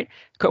Uber, right?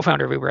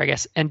 Co-founder of Uber, I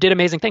guess, and did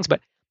amazing things.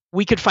 But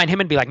we could find him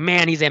and be like,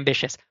 man, he's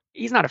ambitious.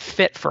 He's not a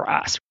fit for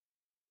us.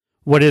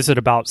 What is it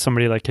about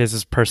somebody like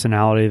his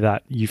personality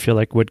that you feel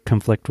like would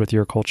conflict with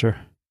your culture?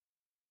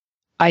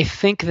 I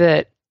think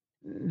that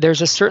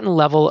there's a certain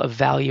level of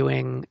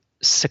valuing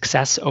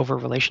success over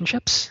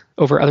relationships,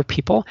 over other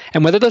people.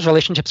 And whether those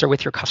relationships are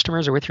with your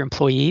customers or with your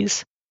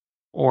employees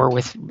or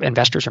with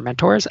investors or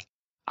mentors,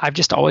 I've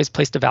just always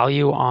placed a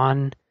value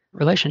on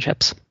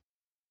relationships.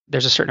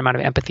 There's a certain amount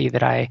of empathy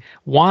that I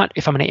want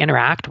if I'm going to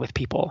interact with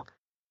people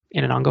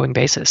in an ongoing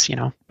basis,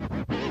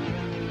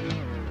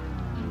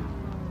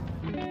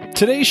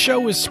 Today's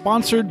show is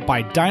sponsored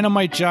by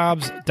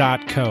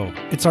dynamitejobs.co.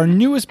 It's our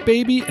newest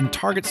baby and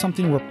targets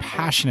something we're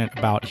passionate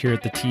about here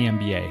at the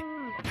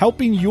TMBA,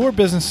 helping your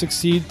business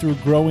succeed through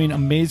growing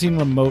amazing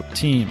remote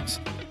teams.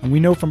 And we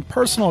know from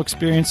personal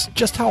experience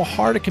just how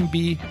hard it can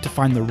be to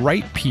find the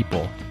right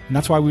people. And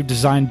that's why we've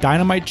designed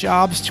Dynamite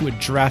Jobs to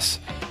address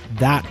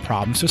that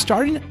problem. So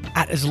starting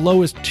at as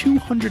low as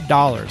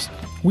 $200,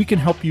 we can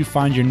help you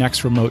find your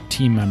next remote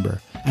team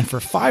member. And for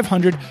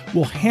 $500,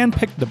 we'll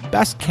handpick the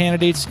best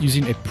candidates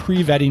using a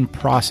pre-vetting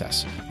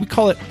process. We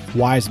call it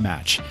Wise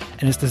Match,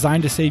 and it's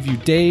designed to save you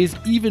days,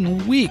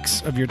 even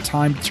weeks of your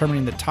time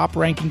determining the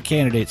top-ranking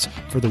candidates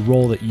for the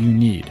role that you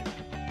need.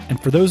 And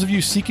for those of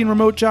you seeking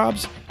remote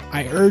jobs,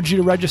 I urge you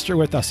to register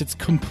with us. It's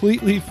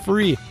completely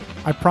free.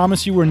 I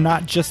promise you we're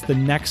not just the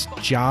next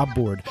job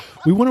board.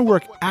 We want to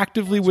work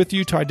actively with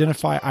you to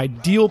identify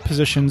ideal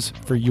positions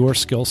for your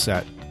skill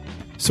set.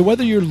 So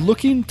whether you're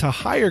looking to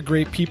hire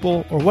great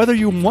people or whether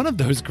you're one of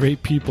those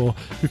great people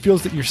who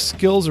feels that your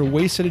skills are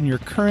wasted in your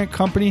current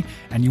company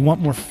and you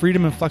want more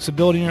freedom and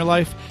flexibility in your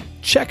life,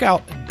 check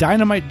out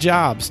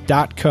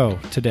dynamitejobs.co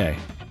today.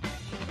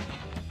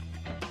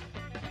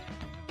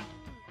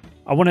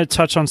 I want to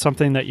touch on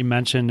something that you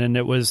mentioned, and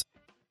it was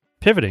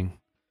pivoting.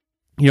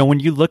 When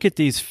you look at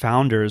these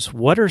founders,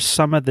 what are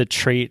some of the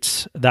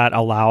traits that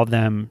allow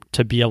them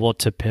to be able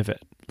to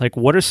pivot? Like,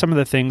 what are some of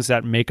the things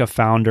that make a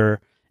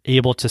founder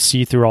able to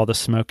see through all the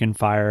smoke and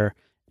fire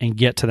and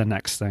get to the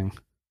next thing?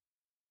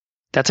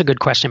 That's a good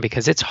question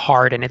because it's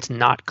hard and it's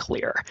not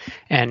clear.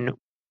 And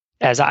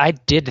as I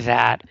did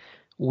that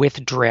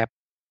with Drip,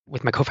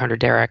 with my co-founder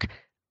Derek,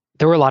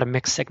 there were a lot of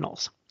mixed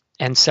signals.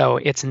 And so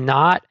it's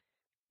not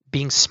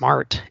being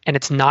smart, and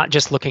it's not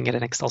just looking at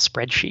an Excel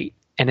spreadsheet,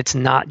 and it's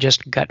not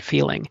just gut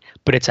feeling,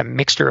 but it's a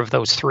mixture of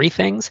those three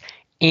things.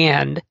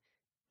 And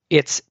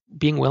it's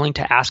being willing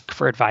to ask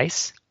for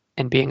advice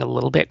and being a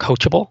little bit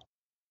coachable.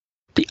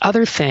 The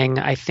other thing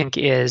I think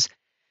is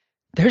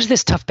there's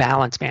this tough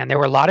balance, man. There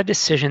were a lot of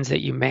decisions that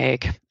you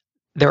make.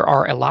 There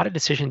are a lot of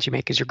decisions you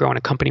make as you're growing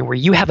a company where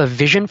you have a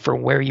vision for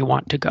where you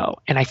want to go.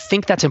 And I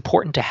think that's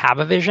important to have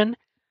a vision,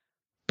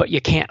 but you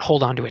can't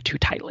hold on to it too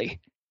tightly.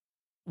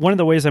 One of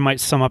the ways I might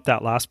sum up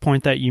that last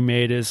point that you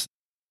made is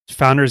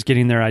founders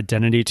getting their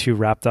identity too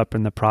wrapped up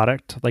in the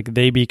product. Like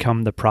they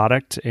become the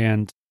product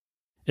and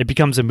it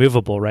becomes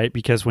immovable, right?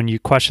 Because when you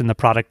question the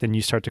product, then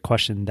you start to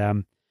question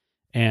them.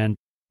 And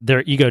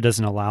their ego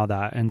doesn't allow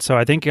that. And so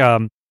I think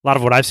a lot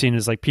of what I've seen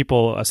is like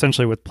people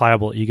essentially with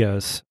pliable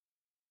egos.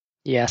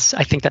 Yes,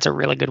 I think that's a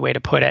really good way to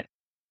put it.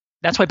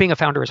 That's why being a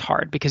founder is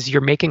hard, because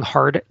you're making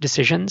hard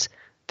decisions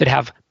that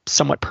have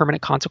somewhat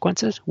permanent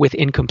consequences with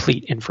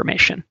incomplete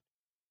information.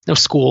 No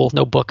school,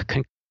 no book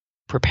can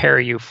prepare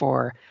you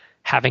for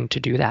having to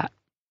do that.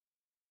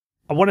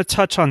 I want to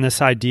touch on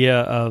this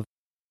idea of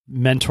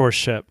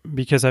mentorship,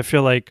 because I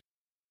feel like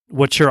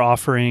what you're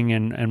offering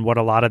and what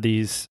a lot of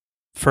these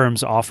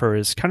firms offer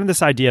is kind of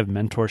this idea of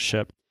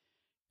mentorship.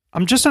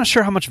 I'm just not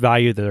sure how much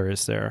value there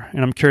is there,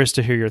 and I'm curious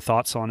to hear your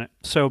thoughts on it.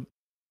 So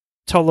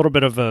tell a little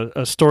bit of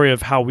a story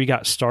of how we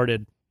got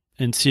started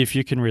and see if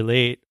you can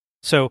relate.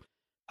 So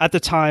at the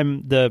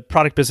time, the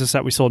product business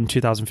that we sold in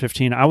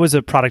 2015, I was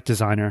a product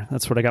designer.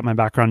 That's what I got my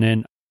background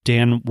in.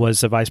 Dan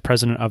was the vice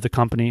president of the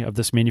company, of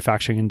this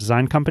manufacturing and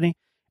design company.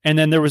 And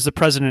then there was the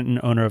president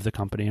and owner of the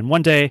company. And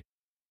one day,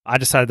 I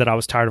decided that I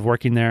was tired of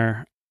working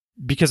there.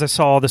 because I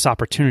saw all this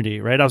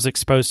opportunity, right? I was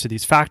exposed to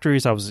these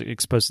factories, I was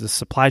exposed to the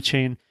supply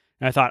chain,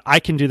 and I thought, I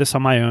can do this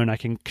on my own. I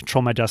can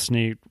control my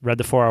destiny, read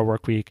the 4-Hour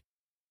Work Week.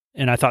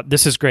 And I thought,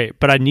 this is great,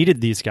 but I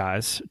needed these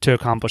guys to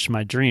accomplish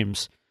my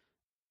dreams.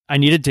 I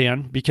needed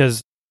Dan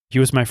because he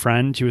was my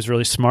friend. He was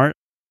really smart.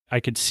 I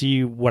could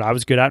see what I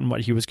was good at and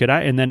what he was good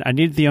at. And then I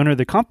needed the owner of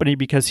the company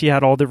because he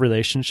had all the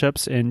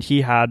relationships and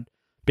he had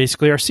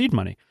basically our seed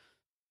money.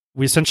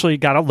 We essentially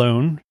got a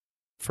loan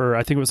for,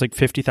 I think it was like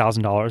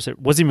 $50,000. It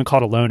wasn't even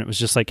called a loan. It was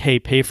just like, hey,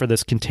 pay for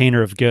this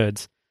container of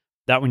goods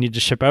that we need to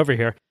ship over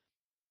here.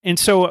 And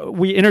so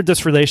we entered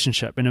this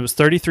relationship, and it was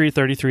 33,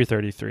 33,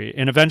 33.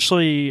 And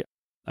eventually,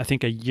 I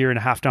think a year and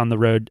a half down the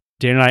road,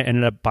 Dan and I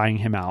ended up buying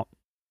him out.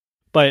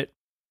 But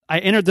I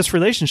entered this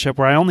relationship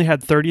where I only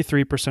had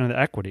 33% of the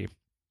equity.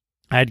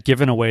 I had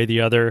given away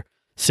the other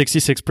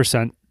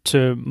 66%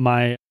 to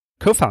my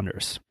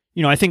co-founders.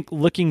 I think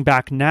looking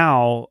back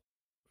now,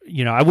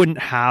 I wouldn't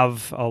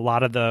have a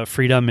lot of the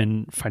freedom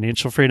and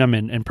financial freedom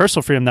and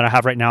personal freedom that I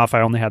have right now if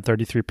I only had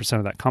 33%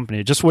 of that company.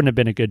 It just wouldn't have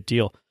been a good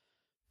deal.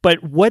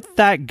 But what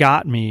that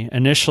got me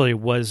initially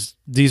was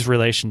these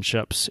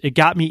relationships. It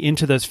got me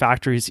into those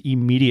factories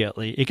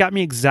immediately. It got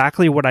me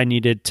exactly what I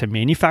needed to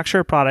manufacture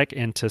a product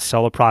and to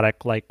sell a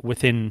product like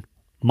within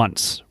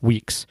months,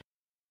 weeks.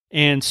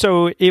 And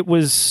so it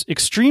was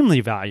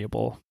extremely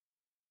valuable.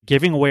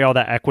 Giving away all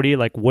that equity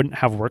wouldn't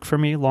have worked for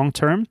me long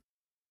term,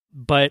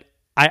 but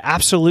I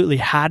absolutely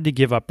had to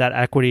give up that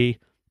equity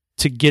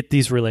to get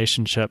these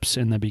relationships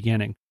in the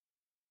beginning.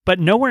 But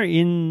nowhere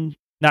in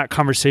that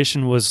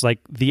conversation was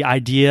the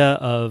idea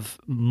of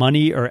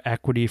money or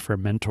equity for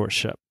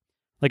mentorship.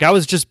 I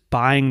was just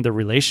buying the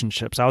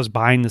relationships. I was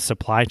buying the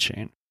supply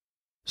chain.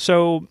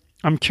 So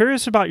I'm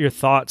curious about your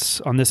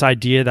thoughts on this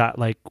idea that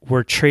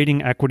we're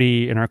trading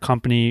equity in our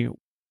company.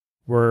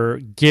 We're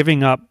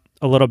giving up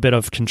a little bit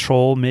of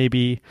control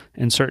maybe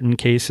in certain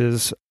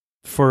cases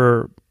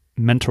for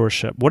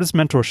mentorship. What does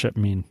mentorship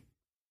mean?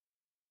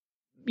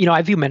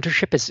 I view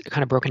mentorship as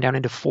kind of broken down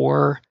into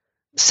 4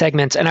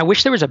 segments. And I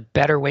wish there was a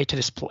better way to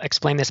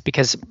explain this,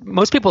 because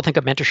most people think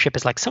of mentorship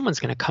as someone's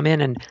going to come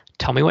in and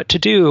tell me what to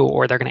do,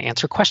 or they're going to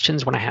answer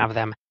questions when I have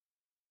them.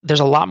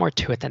 There's a lot more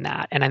to it than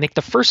that. And I think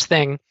the first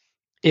thing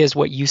is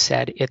what you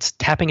said. It's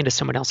tapping into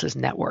someone else's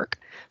network.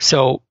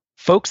 So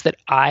folks that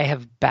I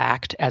have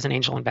backed as an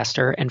angel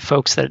investor and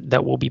folks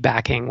that will be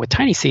backing with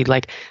Tiny Seed,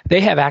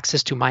 they have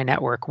access to my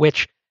network,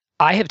 which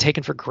I have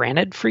taken for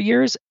granted for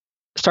years.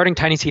 Starting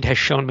Tiny Seed has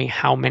shown me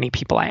how many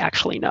people I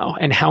actually know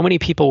and how many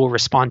people will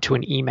respond to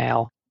an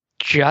email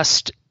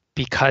just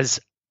because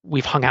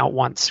we've hung out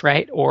once,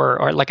 right?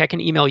 Or I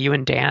can email you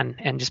and Dan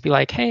and just be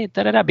like, hey,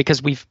 da-da-da,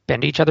 because we've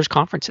been to each other's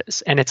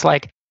conferences. And it's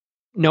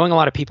knowing a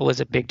lot of people is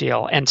a big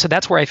deal. And so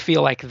that's where I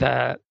feel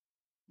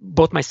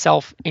both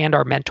myself and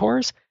our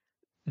mentors,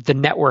 the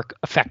network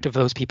effect of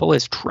those people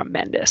is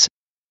tremendous.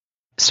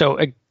 So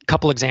a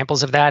couple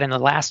examples of that in the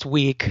last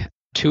week,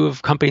 2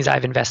 of companies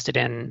I've invested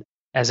in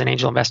as an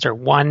angel investor.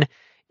 One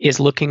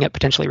is looking at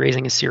potentially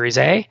raising a Series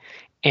A,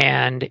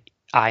 and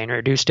I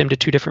introduced him to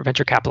 2 different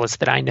venture capitalists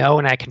that I know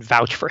and I can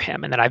vouch for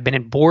him and that I've been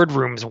in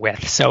boardrooms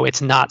with. So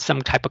it's not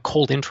some type of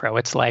cold intro.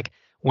 It's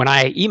when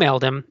I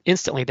emailed him,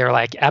 instantly they're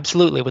like,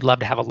 absolutely, would love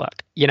to have a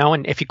look.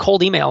 And if you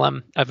cold email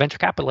them, a venture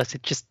capitalist,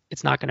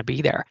 it's not going to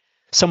be there.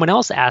 Someone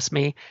else asked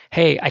me,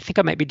 hey, I think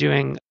I might be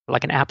doing an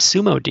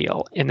AppSumo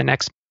deal in the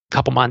next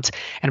couple months,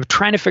 and I'm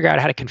trying to figure out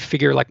how to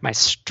configure my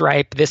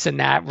Stripe, this and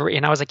that.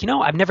 And I was like,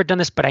 I've never done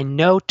this, but I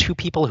know 2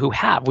 people who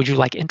have. Would you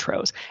like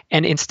intros?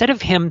 And instead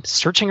of him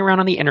searching around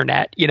on the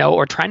internet,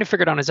 or trying to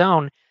figure it on his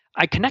own,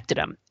 I connected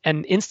him,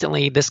 and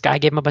instantly this guy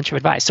gave him a bunch of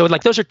advice. So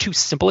those are 2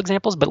 simple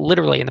examples, but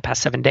literally in the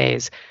past 7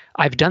 days,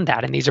 I've done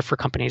that. And these are for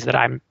companies that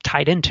I'm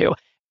tied into.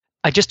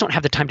 I just don't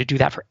have the time to do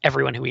that for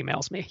everyone who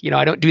emails me.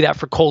 I don't do that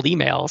for cold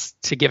emails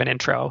to give an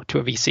intro to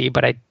a VC,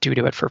 but I do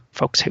it for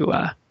folks who,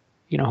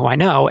 who I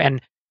know.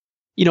 And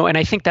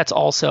I think that's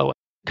also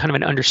kind of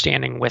an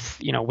understanding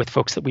with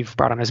folks that we've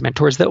brought on as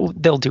mentors that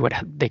they'll do what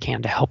they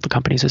can to help the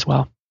companies as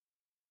well.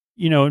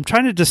 I'm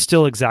trying to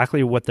distill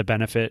exactly what the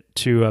benefit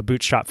to a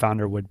bootstrap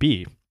founder would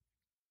be.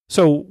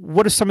 So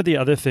what are some of the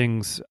other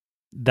things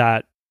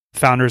that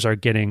founders are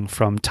getting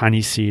from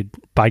Tiny Seed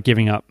by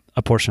giving up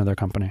a portion of their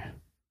company?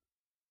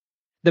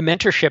 The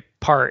mentorship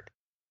part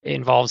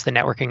involves the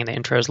networking and the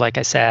intros, like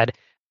I said.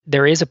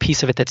 There is a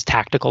piece of it that's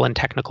tactical and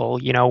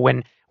technical.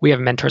 When we have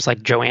mentors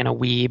like Joanna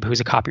Wiebe, who's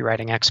a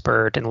copywriting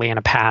expert, and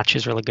Leanna Patch,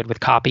 who's really good with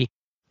copy.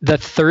 The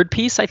third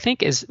piece, I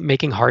think, is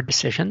making hard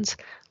decisions.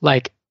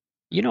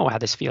 How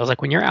this feels.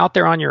 When you're out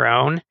there on your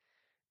own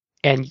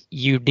and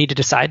you need to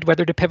decide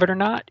whether to pivot or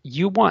not,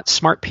 you want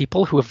smart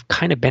people who have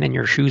kind of been in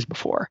your shoes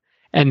before.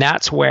 And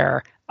that's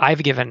where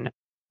I've given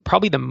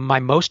probably my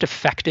most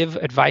effective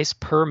advice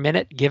per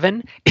minute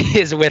given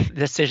is with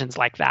decisions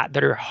like that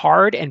are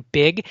hard and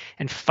big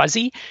and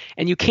fuzzy,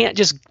 and you can't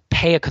just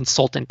pay a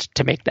consultant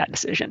to make that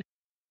decision.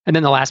 And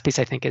then the last piece,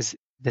 I think, is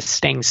the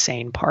staying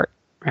sane part,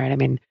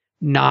 right?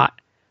 Not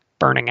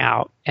burning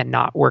out and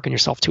not working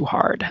yourself too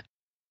hard.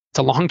 It's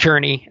a long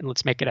journey, and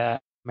let's make it a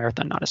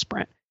marathon, not a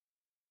sprint.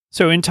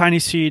 So in Tiny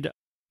Seed,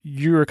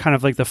 you're kind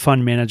of like the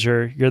fund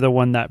manager. You're the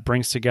one that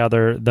brings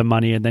together the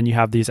money, and then you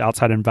have these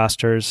outside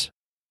investors.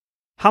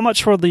 How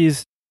much will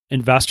these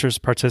investors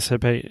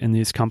participate in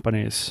these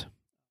companies?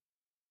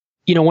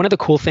 One of the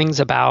cool things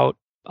about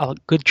a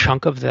good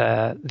chunk of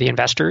the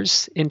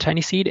investors in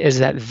Tiny Seed is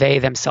that they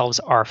themselves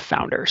are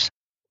founders.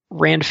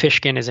 Rand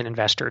Fishkin is an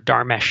investor.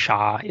 Dharmesh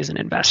Shah is an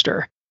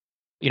investor.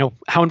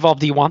 How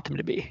involved do you want them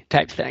to be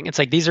type thing? It's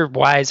like these are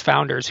wise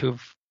founders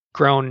who've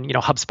grown,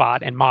 HubSpot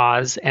and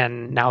Moz,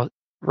 and now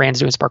Rand's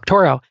doing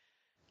SparkToro.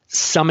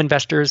 Some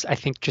investors, I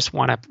think, just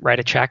want to write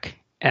a check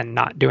and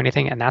not do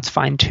anything, and that's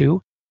fine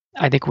too.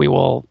 I think we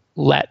will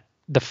let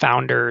the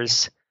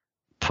founders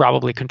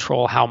probably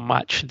control how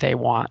much they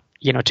want,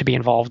 to be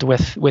involved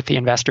with the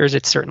investors.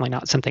 It's certainly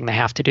not something they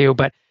have to do,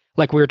 but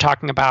like we were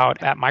talking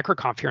about at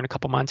MicroConf here in a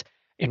couple months,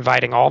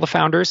 inviting all the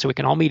founders so we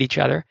can all meet each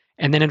other,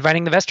 and then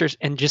inviting the investors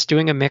and just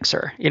doing a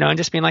mixer, and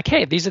just being like,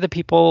 hey, these are the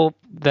people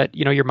that,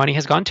 your money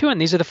has gone to,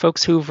 and these are the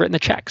folks who've written the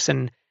checks,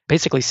 and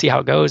basically see how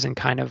it goes and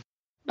kind of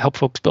help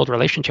folks build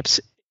relationships.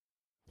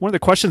 One of the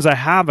questions I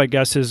have, I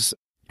guess, is,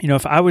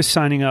 if I was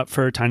signing up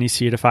for Tiny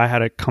Seed, if I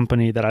had a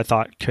company that I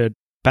thought could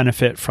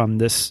benefit from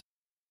this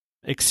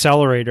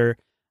accelerator,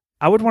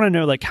 I would want to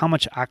know how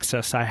much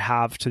access I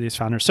have to these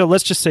founders. So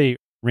let's just say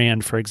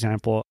Rand, for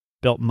example,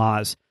 built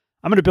Moz.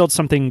 I'm going to build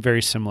something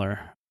very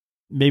similar.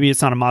 Maybe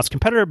it's not a Moz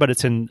competitor, but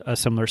it's in a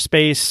similar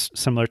space,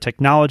 similar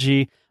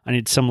technology. I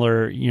need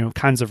similar,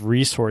 kinds of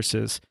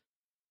resources.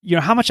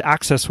 How much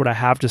access would I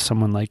have to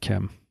someone like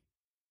him?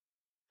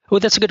 Well,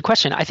 that's a good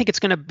question. I think it's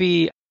going to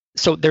be,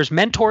 so there's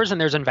mentors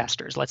and there's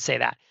investors. Let's say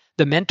that.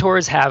 The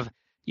mentors have,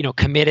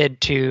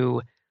 committed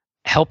to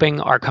helping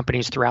our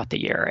companies throughout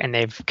the year, and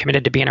they've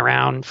committed to being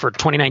around for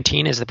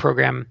 2019 as the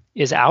program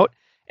is out.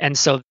 And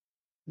so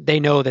they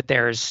know that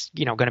there's,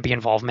 going to be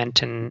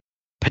involvement and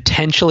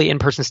potentially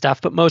in-person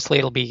stuff, but mostly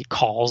it'll be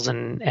calls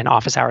and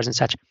office hours and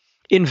such.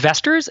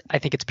 Investors, I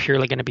think it's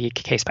purely going to be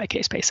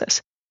case-by-case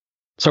basis.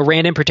 So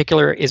Rand in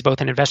particular is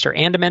both an investor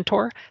and a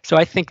mentor. So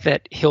I think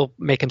that he'll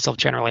make himself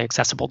generally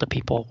accessible to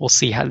people. We'll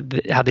see how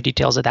the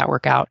details of that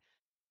work out.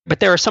 But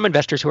there are some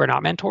investors who are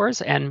not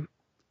mentors, and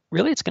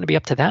really it's going to be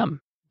up to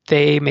them.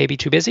 They may be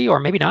too busy or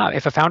maybe not.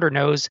 If a founder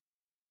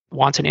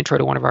wants an intro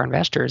to one of our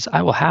investors,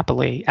 I will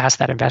happily ask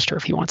that investor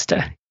if he wants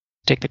to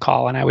take the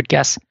call. And I would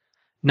guess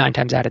 9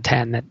 times out of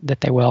 10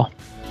 that they will.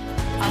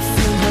 I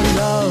feel the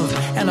love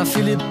and I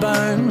feel it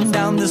burn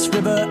down this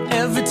river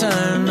every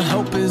turn.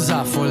 Hope is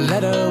our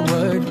four-letter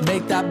word.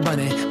 Make that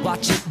money,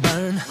 watch it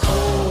burn.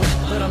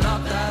 Oh, but I'm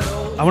not that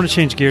old. I want to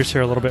change gears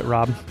here a little bit,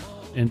 Rob,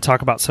 and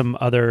talk about some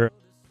other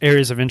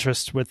areas of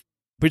interest with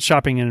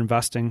bootstrapping and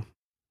investing.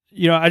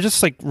 I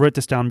just wrote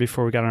this down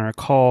before we got on our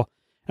call.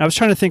 And I was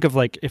trying to think of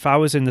if I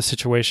was in the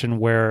situation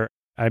where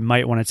I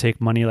might want to take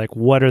money,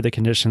 what are the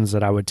conditions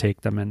that I would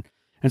take them in?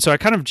 And so I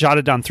kind of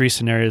jotted down 3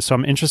 scenarios. So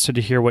I'm interested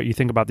to hear what you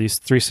think about these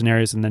 3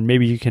 scenarios, and then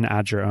maybe you can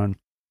add your own.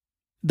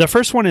 The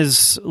first one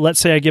is, let's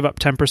say I give up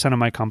 10% of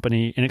my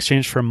company in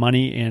exchange for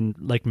money and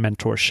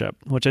mentorship,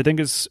 which I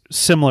think is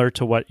similar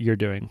to what you're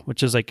doing,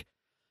 which is I'm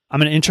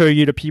going to intro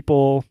you to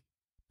people.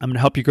 I'm going to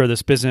help you grow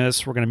this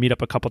business. We're going to meet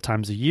up a couple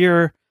times a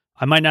year.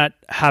 I might not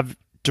have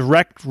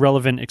direct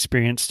relevant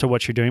experience to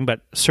what you're doing,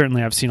 but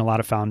certainly I've seen a lot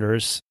of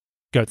founders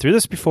go through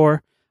this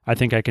before. I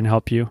think I can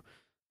help you.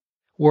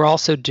 We're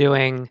also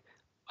doing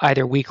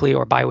either weekly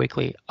or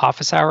biweekly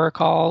office hour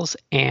calls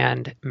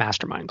and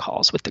mastermind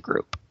calls with the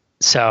group.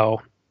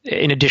 So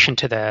in addition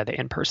to the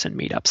in-person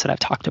meetups that I've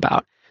talked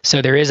about.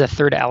 So there is a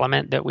third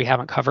element that we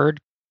haven't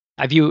covered.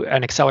 I view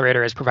an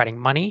accelerator as providing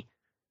money,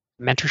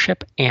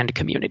 mentorship, and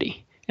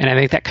community. And I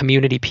think that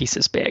community piece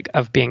is big,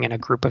 of being in a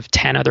group of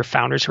 10 other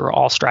founders who are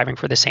all striving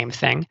for the same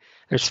thing.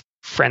 There's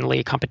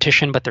friendly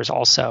competition, but there's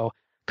also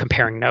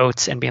comparing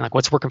notes and being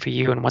what's working for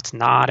you and what's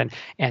not.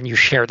 And you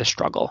share the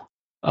struggle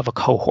of a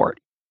cohort.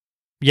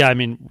 Yeah, I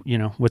mean,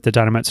 with the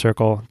Dynamite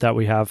Circle that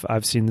we have,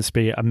 I've seen this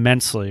be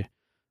immensely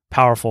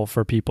powerful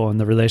for people and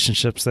the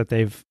relationships that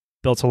they've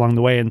built along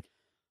the way. And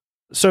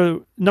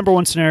so number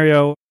 1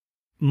 scenario,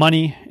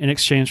 money in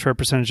exchange for a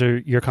percentage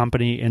of your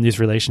company and these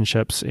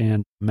relationships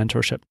and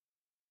mentorship.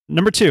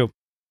 Number 2,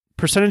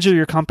 percentage of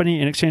your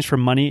company in exchange for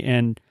money,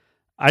 and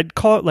I'd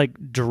call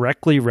it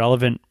directly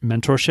relevant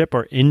mentorship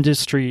or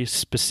industry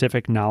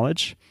specific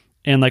knowledge,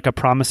 and a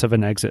promise of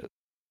an exit.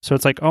 So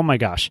it's oh my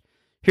gosh,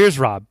 here's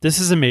Rob. This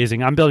is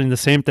amazing. I'm building the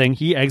same thing.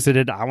 He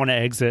exited. I want to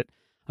exit.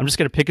 I'm just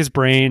going to pick his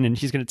brain, and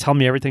he's going to tell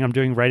me everything I'm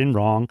doing right and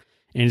wrong,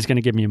 and he's going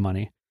to give me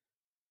money.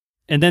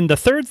 And then the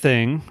third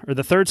thing, or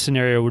the third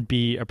scenario, would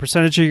be a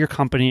percentage of your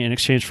company in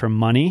exchange for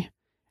money,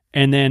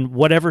 and then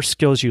whatever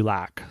skills you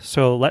lack.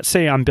 So let's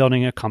say I'm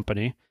building a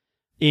company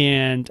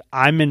and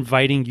I'm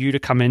inviting you to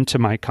come into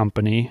my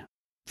company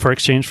for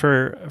exchange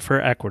for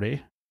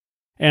equity.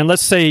 And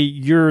let's say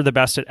you're the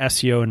best at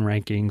SEO and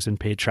rankings and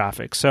paid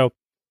traffic. So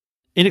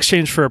in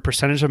exchange for a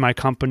percentage of my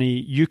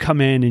company, you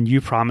come in and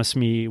you promise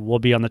me we'll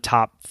be on the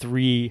top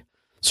 3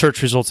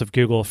 search results of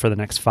Google for the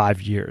next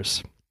 5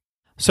 years.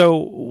 So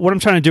what I'm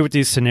trying to do with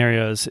these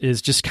scenarios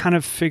is just kind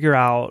of figure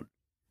out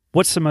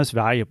what's the most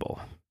valuable.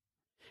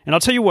 And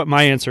I'll tell you what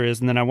my answer is,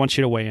 and then I want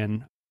you to weigh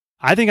in.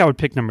 I think I would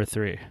pick number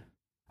 3.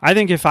 I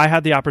think if I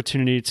had the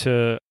opportunity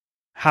to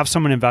have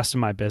someone invest in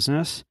my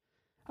business,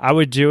 I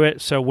would do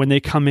it so when they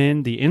come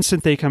in, the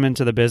instant they come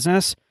into the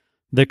business,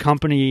 the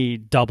company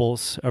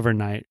doubles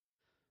overnight.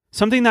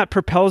 Something that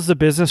propels the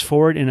business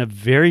forward in a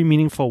very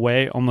meaningful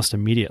way almost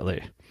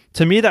immediately.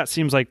 To me, that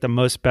seems like the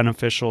most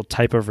beneficial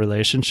type of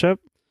relationship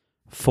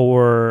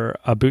for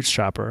a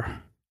bootstrapper.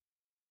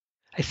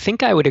 I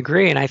think I would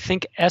agree. And I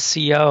think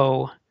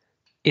SEO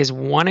is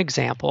one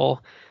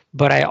example,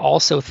 but I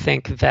also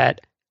think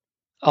that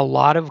a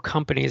lot of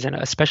companies, and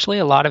especially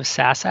a lot of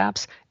SaaS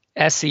apps,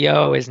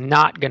 SEO is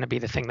not going to be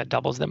the thing that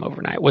doubles them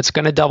overnight. What's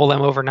going to double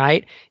them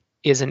overnight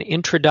is an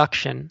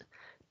introduction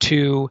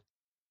to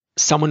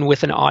someone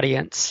with an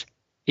audience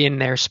in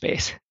their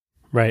space.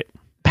 Right.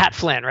 Pat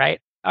Flynn, right?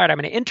 All right, I'm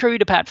going to intro you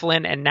to Pat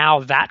Flynn, and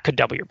now that could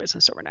double your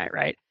business overnight,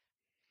 right?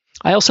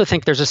 I also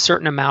think there's a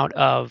certain amount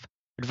of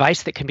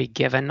advice that can be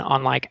given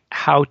on like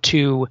how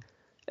to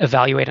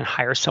evaluate and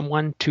hire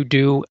someone to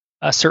do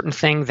a certain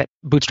thing that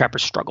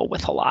bootstrappers struggle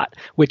with a lot,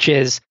 which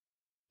is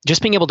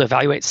just being able to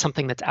evaluate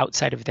something that's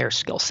outside of their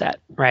skill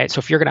set, right? So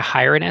if you're going to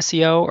hire an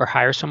SEO or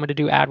hire someone to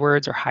do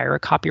AdWords or hire a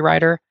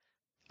copywriter,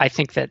 I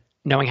think that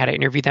knowing how to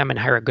interview them and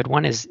hire a good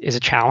one is a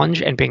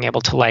challenge, and being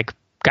able to like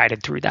guide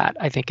it through that,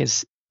 I think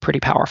is pretty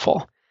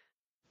powerful.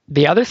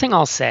 The other thing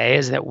I'll say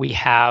is that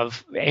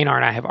Einar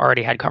and I have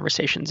already had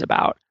conversations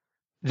about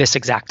this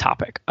exact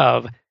topic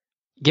of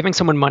giving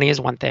someone money is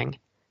one thing.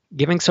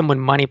 Giving someone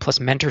money plus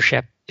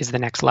mentorship is the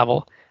next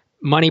level.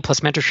 Money plus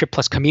mentorship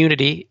plus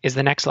community is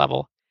the next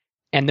level.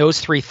 And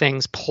those 3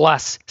 things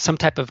plus some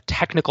type of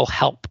technical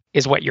help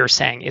is what you're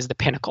saying is the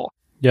pinnacle.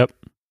 Yep.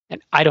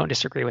 And I don't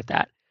disagree with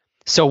that.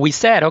 So we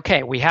said,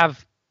 okay, we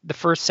have the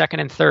first, second,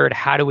 and third.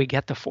 How do we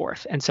get the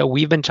fourth? And so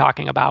we've been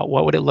talking about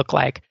what would it look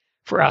like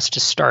for us to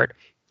start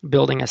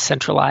building a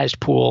centralized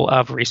pool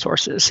of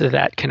resources so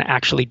that can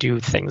actually do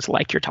things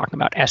like you're talking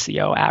about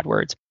SEO,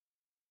 AdWords,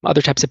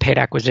 other types of paid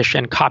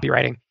acquisition,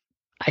 copywriting.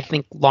 I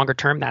think longer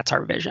term, that's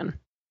our vision.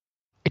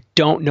 I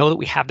don't know that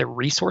we have the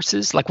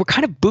resources. Like we're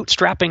kind of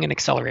bootstrapping an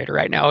accelerator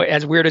right now,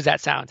 as weird as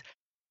that sounds.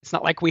 It's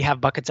not like we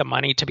have buckets of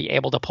money to be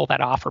able to pull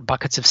that off or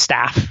buckets of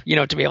staff,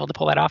 to be able to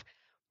pull that off.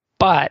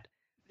 But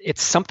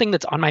it's something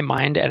that's on my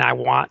mind and I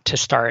want to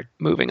start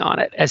moving on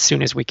it as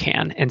soon as we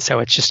can. And so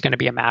it's just going to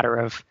be a matter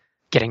of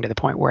getting to the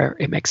point where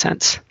it makes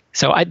sense.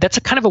 So that's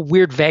a kind of a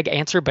weird, vague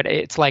answer, but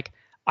it's like,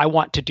 I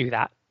want to do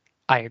that.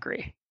 I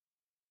agree.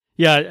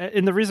 Yeah.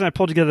 And the reason I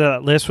pulled together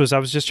that list was I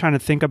was just trying to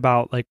think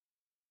about like,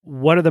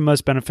 what are the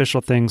most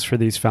beneficial things for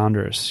these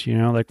founders?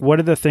 Like what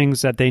are the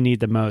things that they need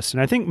the most?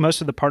 And I think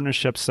most of the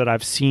partnerships that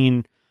I've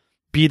seen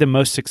be the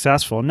most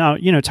successful. Now,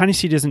 Tiny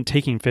Seed isn't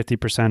taking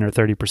 50% or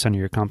 30% of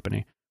your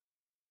company.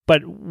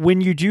 But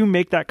when you do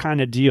make that kind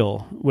of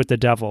deal with the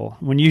devil,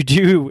 when you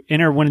do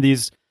enter one of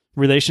these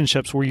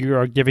relationships where you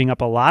are giving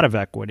up a lot of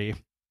equity,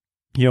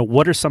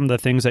 what are some of the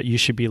things that you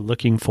should be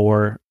looking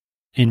for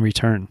in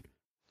return?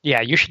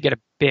 Yeah, you should get a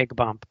big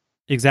bump.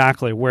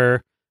 Exactly.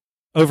 Where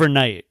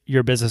overnight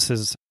your business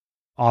is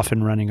off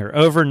and running, or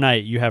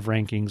overnight you have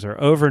rankings, or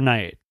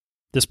overnight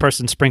this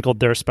person sprinkled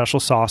their special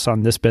sauce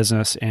on this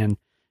business and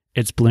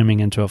it's blooming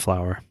into a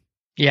flower.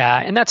 Yeah,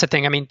 and that's the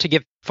thing. I mean, to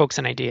give folks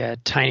an idea,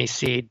 Tiny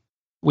Seed,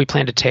 we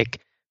plan to take,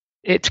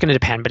 it's going to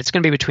depend, but it's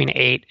going to be between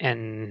 8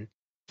 and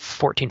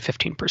 14,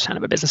 15%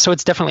 of a business. So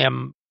it's definitely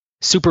a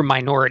super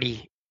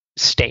minority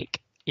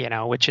stake,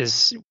 which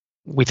is,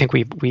 we think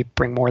we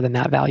bring more than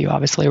that value,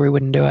 obviously, or we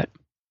wouldn't do it.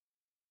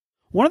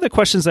 One of the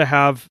questions I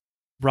have,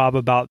 Rob,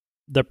 about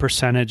the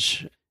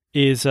percentage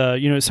is,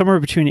 somewhere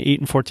between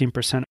 8 and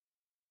 14%.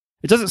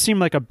 It doesn't seem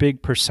like a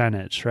big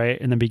percentage, right,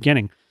 in the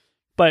beginning.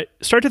 But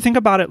start to think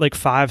about it like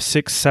 5,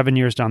 6, 7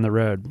 years down the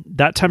road.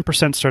 That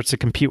 10% starts to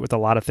compete with a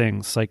lot of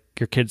things, like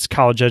your kid's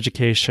college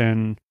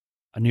education,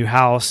 a new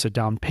house, a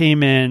down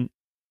payment,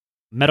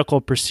 medical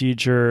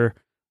procedure.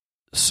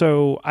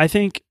 So I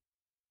think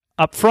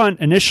upfront,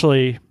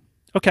 initially,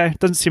 okay, it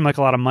doesn't seem like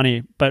a lot of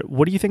money, but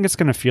what do you think it's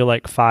going to feel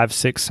like 5,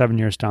 6, 7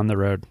 years down the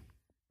road?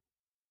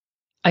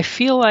 I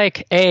feel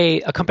like a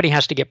company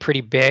has to get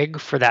pretty big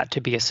for that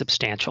to be a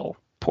substantial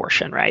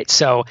portion, right?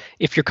 So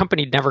if your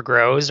company never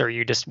grows or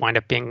you just wind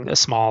up being a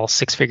small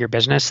 6-figure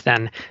business,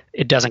 then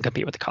it doesn't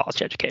compete with the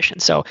college education.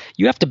 So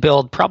you have to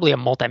build probably a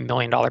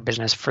multi-million-dollar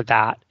business for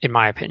that, in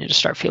my opinion, to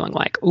start feeling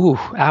like, ooh,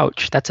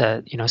 ouch, that's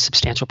a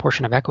substantial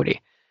portion of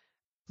equity.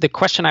 The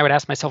question I would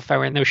ask myself if I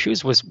were in those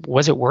shoes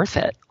was it worth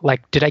it?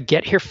 Like, did I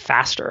get here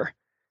faster?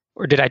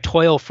 Or did I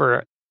toil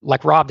for,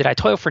 like Rob, did I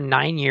toil for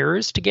 9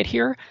 years to get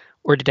here?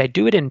 Or did I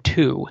do it in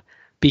 2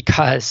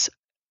 because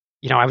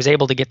I was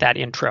able to get that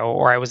intro,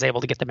 or I was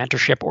able to get the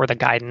mentorship or the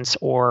guidance,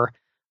 or,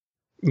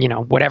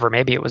 whatever,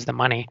 maybe it was the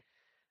money,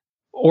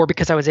 or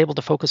because I was able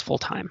to focus full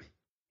time.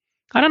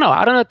 I don't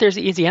know if there's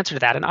an easy answer to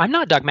that. And I'm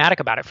not dogmatic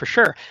about it for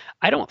sure.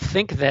 I don't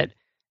think that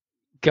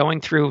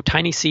going through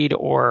Tiny Seed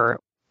or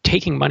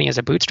taking money as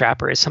a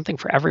bootstrapper is something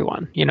for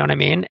everyone. You know what I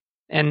mean?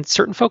 And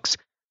certain folks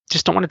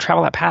just don't want to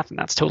travel that path, and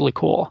that's totally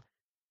cool.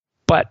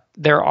 But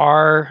there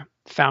are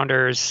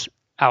founders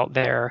out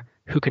there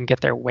who can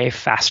get there way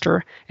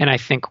faster. And I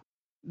think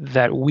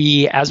that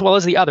we, as well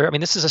as the other, I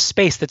mean, this is a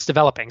space that's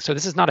developing. So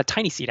this is not a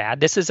tiny seed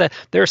ad.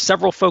 There are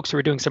several folks who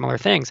are doing similar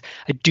things.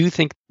 I do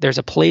think there's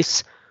a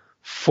place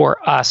for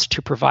us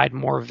to provide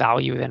more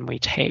value than we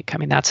take. I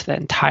mean, that's the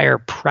entire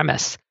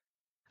premise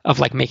of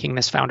like making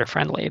this founder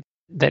friendly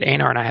that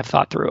Einar and I have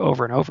thought through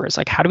over and over. Is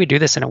like, how do we do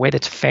this in a way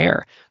that's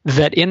fair?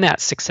 That in that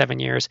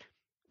 6-7 years,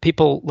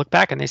 people look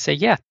back and they say,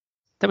 yeah,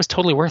 that was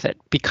totally worth it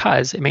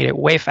because it made it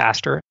way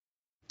faster,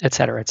 et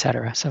cetera, et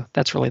cetera. So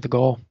that's really the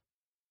goal.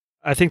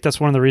 I think that's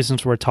one of the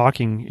reasons we're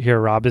talking here,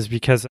 Rob, is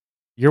because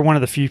you're one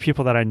of the few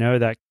people that I know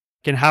that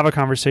can have a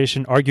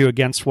conversation, argue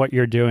against what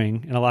you're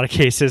doing in a lot of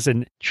cases,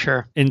 and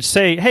sure, and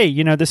say, hey,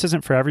 you know, this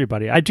isn't for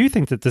everybody. I do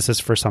think that this is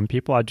for some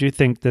people. I do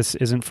think this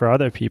isn't for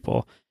other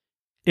people.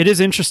 It is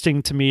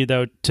interesting to me,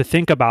 though, to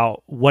think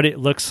about what it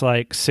looks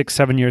like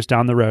 6-7 years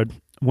down the road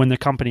when the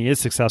company is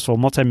successful,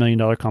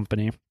 multi-million-dollar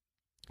company,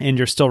 and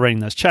you're still writing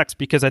those checks,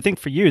 because I think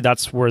for you,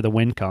 that's where the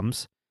win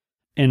comes.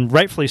 And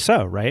rightfully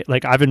so, right?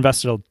 Like, I've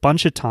invested a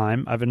bunch of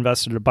time. I've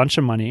invested a bunch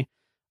of money.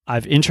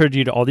 I've introduced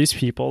you to all these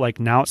people. Like,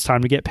 now it's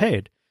time to get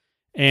paid.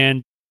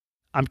 And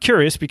I'm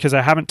curious because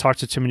I haven't talked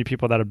to too many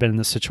people that have been in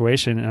this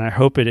situation, and I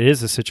hope it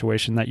is a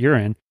situation that you're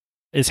in,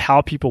 is how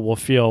people will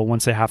feel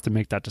once they have to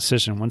make that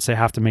decision, once they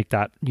have to make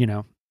that, you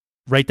know,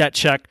 write that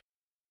check.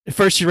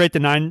 First, you write the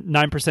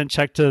 9%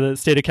 check to the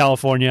state of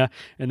California,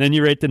 and then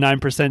you write the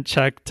 9%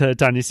 check to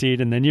Tiny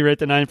Seed, and then you write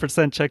the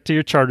 9% check to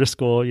your charter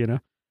school, you know.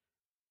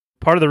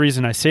 Part of the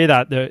reason I say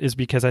that, though, is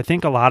because I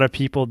think a lot of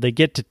people, they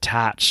get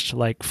detached,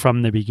 like,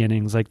 from the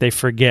beginnings. Like, they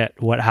forget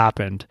what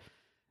happened.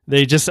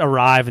 They just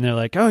arrive and they're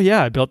like, oh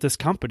yeah, I built this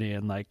company.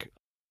 And like,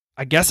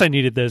 I guess I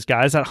needed those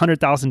guys. That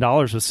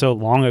 $100,000 was so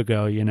long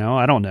ago, you know,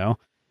 I don't know.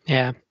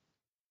 Yeah.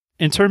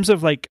 In terms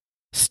of like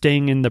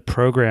staying in the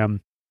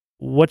program,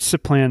 what's the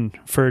plan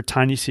for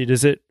Tiny Seed?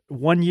 Is it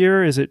 1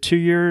 year? Is it 2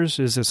 years?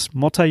 Is this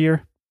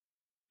multi-year?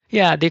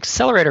 Yeah. The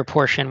accelerator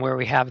portion where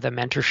we have the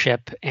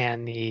mentorship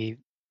and the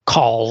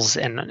calls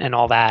and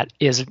all that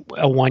is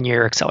a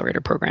 1-year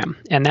accelerator program.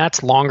 And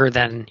that's longer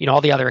than, you know,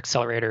 all the other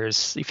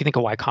accelerators. If you think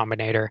of Y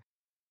Combinator,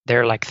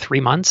 they're like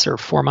 3 months or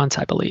 4 months,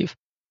 I believe.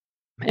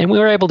 And we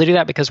were able to do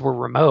that because we're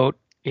remote,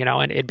 you know,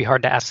 and it'd be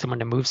hard to ask someone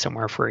to move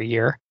somewhere for a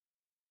year.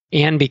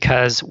 And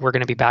because we're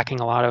going to be backing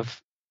a lot of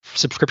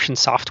subscription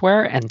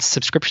software, and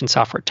subscription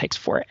software takes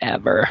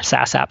forever.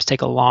 SaaS apps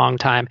take a long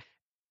time.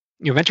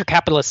 Your venture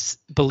capitalists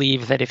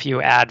believe that if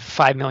you add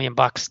 $5 million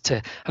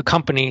to a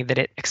company, that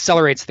it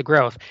accelerates the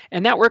growth.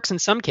 And that works in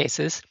some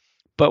cases,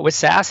 but with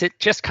SaaS, it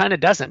just kind of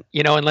doesn't,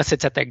 you know, unless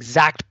it's at the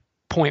exact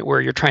point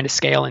where you're trying to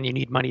scale and you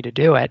need money to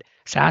do it.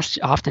 SaaS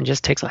often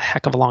just takes a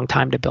heck of a long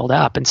time to build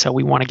up. And so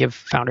we want to give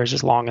founders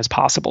as long as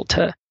possible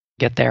to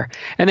get there.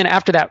 And then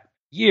after that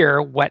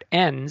year, what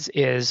ends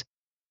is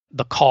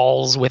the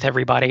calls with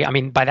everybody. I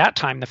mean, by that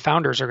time, the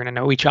founders are going to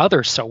know each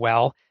other so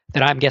well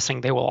that I'm guessing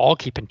they will all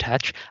keep in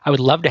touch. I would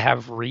love to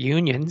have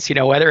reunions, you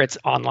know, whether it's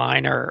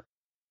online or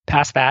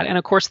past that. And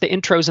of course, the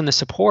intros and the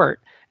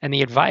support and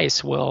the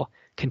advice will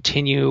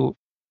continue.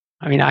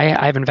 I mean,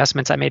 I have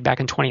investments I made back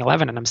in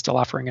 2011, and I'm still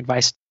offering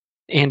advice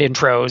and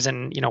intros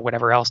and, you know,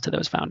 whatever else to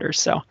those founders.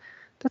 So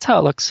that's how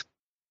it looks.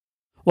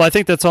 Well, I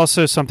think that's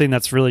also something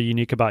that's really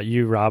unique about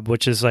you, Rob,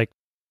 which is like,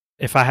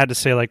 if I had to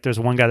say, like, there's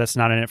one guy that's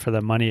not in it for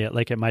the money,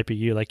 it might be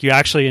you. Like, you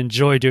actually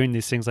enjoy doing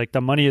these things. Like,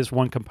 the money is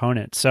one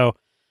component. So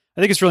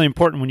I think it's really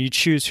important when you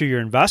choose who your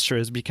investor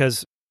is,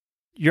 because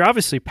you're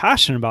obviously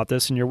passionate about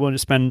this and you're willing to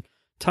spend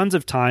tons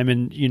of time,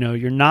 and, you know,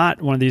 you're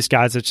not one of these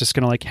guys that's just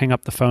going to like hang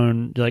up the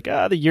phone. You're like,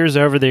 the year's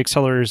over, the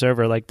accelerator's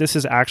over. Like, this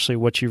is actually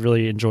what you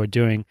really enjoy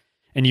doing.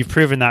 And you've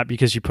proven that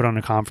because you put on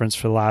a conference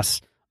for the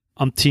last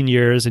umpteen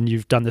years, and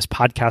you've done this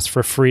podcast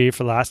for free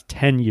for the last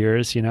 10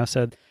 years, you know?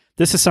 So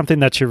this is something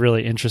that you're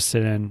really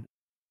interested in.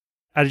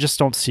 I just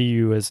don't see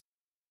you as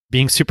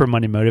being super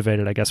money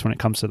motivated, I guess, when it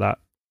comes to that.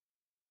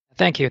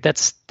 Thank you.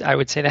 I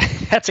would say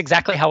that's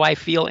exactly how I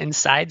feel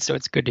inside. So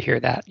it's good to hear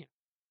that.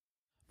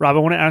 Rob, I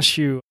want to ask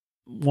you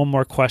one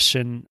more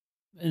question.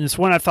 And it's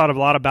one I thought a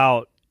lot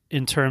about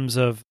in terms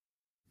of,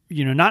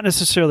 you know, not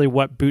necessarily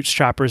what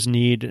bootstrappers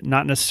need,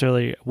 not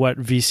necessarily what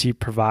VC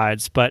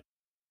provides, but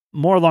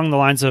more along the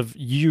lines of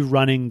you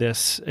running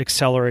this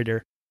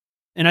accelerator.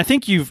 And I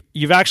think you've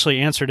actually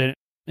answered it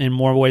in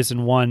more ways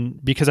than one,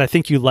 because I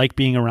think you like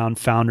being around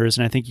founders,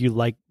 and I think you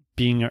like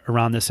being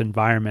around this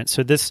environment.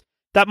 So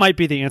that might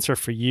be the answer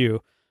for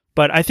you.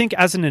 But I think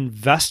as an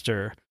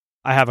investor,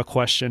 I have a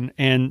question.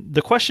 And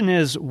the question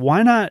is,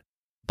 why not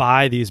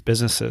buy these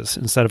businesses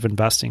instead of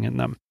investing in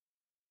them?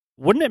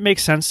 Wouldn't it make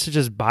sense to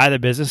just buy the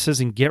businesses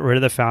and get rid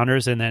of the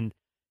founders, and then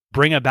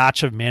bring a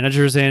batch of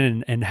managers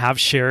in and have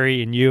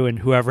Sherry and you and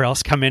whoever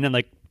else come in and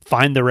like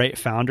find the right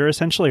founder,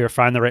 essentially, or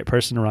find the right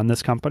person to run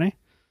this company?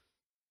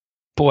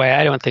 Boy,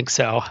 I don't think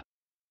so.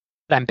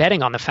 I'm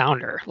betting on the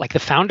founder. Like, the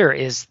founder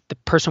is the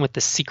person with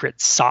the secret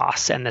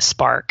sauce and the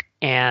spark.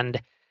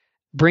 And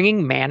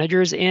bringing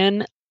managers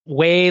in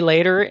way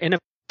later in a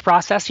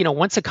process, you know,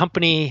 once a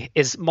company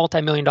is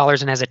multi-million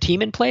dollars and has a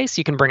team in place,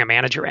 you can bring a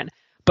manager in.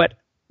 But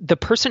the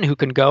person who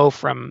can go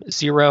from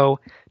 0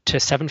 to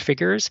seven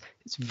figures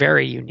is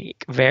very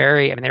unique.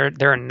 I mean,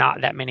 there are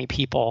not that many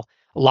people.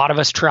 A lot of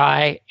us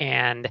try,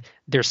 and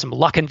there's some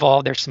luck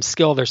involved, there's some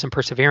skill, there's some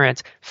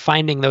perseverance.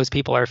 Finding those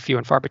people are few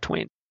and far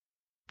between.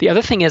 The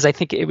other thing is, I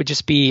think it would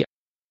just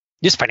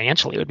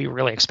financially, it would be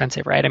really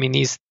expensive, right? I mean,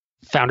 these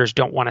founders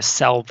don't want to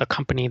sell the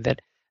company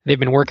that they've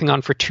been working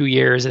on for 2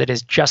 years that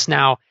is just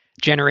now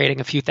generating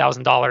a few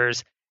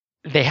 $1,000s.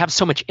 They have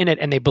so much in it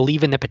and they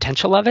believe in the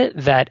potential of it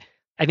that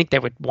I think they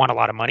would want a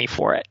lot of money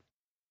for it.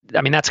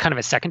 I mean, that's kind of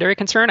a secondary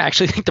concern. I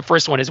actually think the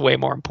first one is way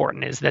more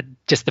important, is that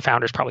just the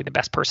founder is probably the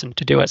best person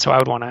to do it. So I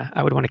would want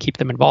to keep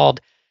them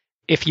involved.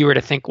 If you were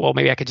to think, well,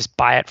 maybe I could just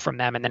buy it from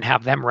them and then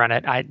have them run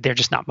it, they're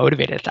just not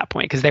motivated at that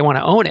point because they want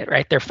to own it,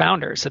 right? They're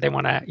founders, so they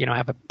want to,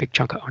 have a big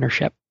chunk of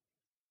ownership.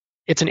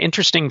 It's an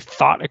interesting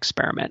thought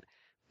experiment,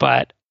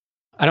 but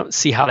I don't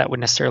see how that would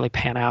necessarily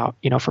pan out,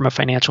 from a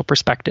financial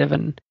perspective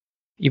and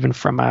even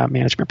from a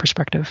management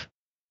perspective.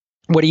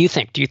 What do you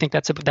think? Do you think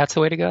that's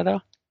the way to go,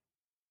 though?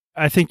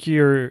 I think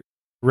you're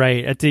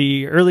right. At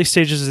the early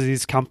stages of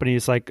these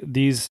companies, like,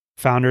 these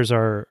founders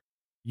are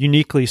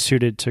uniquely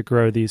suited to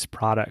grow these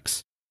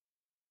products.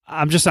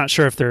 I'm just not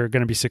sure if they're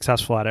going to be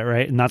successful at it,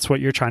 right? And that's what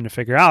you're trying to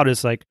figure out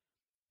is, like,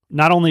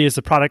 not only is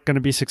the product going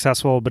to be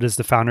successful, but is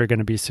the founder going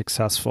to be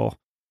successful?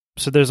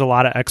 So there's a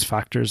lot of X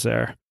factors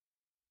there.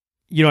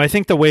 I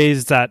think the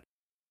ways that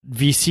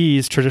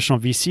traditional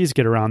VCs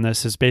get around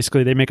this is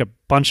basically they make a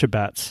bunch of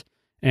bets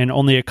and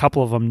only a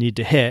couple of them need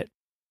to hit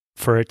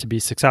for it to be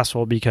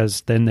successful,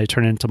 because then they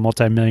turn into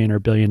multi-million or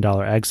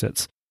billion-dollar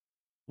exits.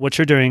 What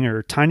you're doing,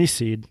 or Tiny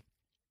Seed,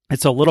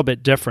 it's a little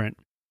bit different.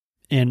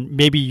 And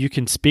maybe you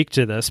can speak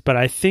to this, but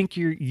I think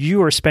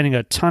you are spending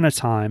a ton of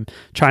time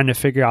trying to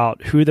figure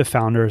out who the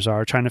founders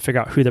are, trying to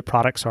figure out who the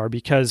products are,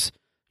 because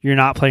you're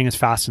not playing as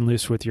fast and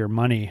loose with your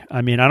money.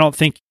 I mean, I don't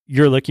think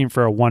you're looking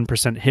for a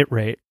 1% hit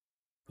rate.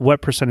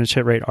 What percentage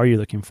hit rate are you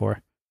looking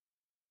for?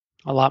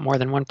 A lot more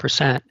than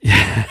 1%.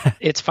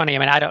 It's funny. I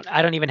mean, I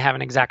don't even have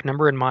an exact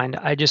number in mind.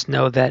 I just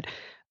know that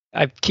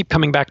I keep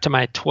coming back to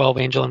my 12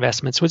 angel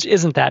investments, which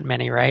isn't that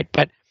many, right?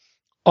 But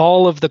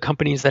all of the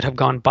companies that have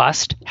gone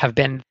bust have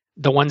been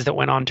the ones that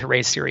went on to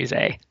raise Series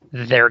A.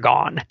 They're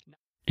gone.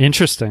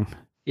 Interesting.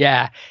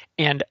 Yeah.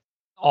 And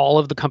all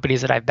of the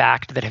companies that I've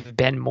backed that have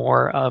been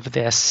more of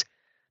this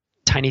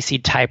Tiny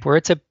Seed type, where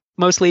it's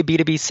mostly a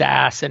B2B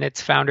SaaS, and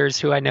it's founders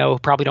who I know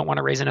probably don't want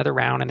to raise another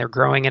round, and they're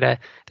growing at a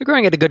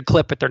good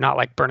clip, but they're not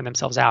like burning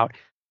themselves out.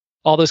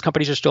 All those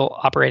companies are still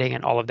operating,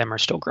 and all of them are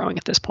still growing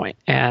at this point.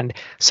 And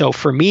so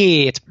for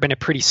me, it's been a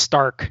pretty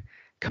stark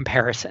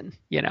comparison,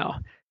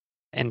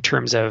 in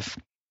terms of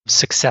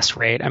success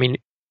rate. I mean,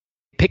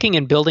 picking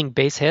and building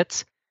base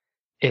hits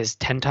is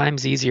 10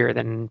 times easier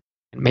than,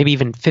 maybe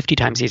even 50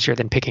 times easier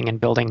than picking and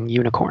building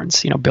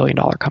unicorns,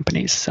 billion-dollar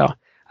companies. So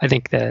I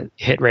think the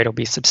hit rate will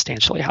be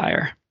substantially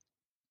higher.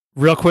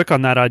 Real quick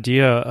on that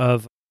idea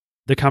of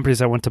the companies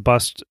that went to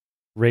bust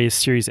raise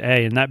Series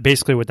A, and that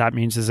basically what that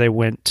means is they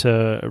went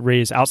to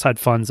raise outside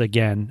funds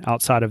again,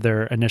 outside of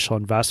their initial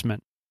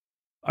investment.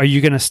 Are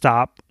you going to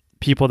stop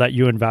people that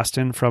you invest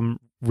in from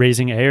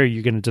raising A, or are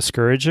you going to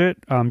discourage it?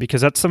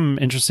 Because that's some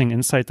interesting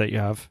insight that you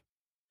have.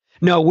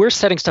 No, we're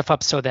setting stuff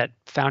up so that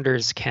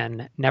founders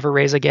can never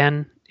raise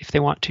again if they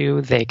want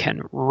to. They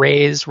can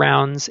raise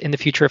rounds in the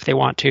future if they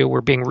want to.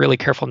 We're being really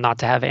careful not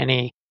to have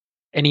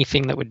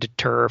anything that would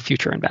deter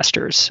future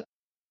investors.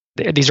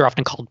 These are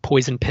often called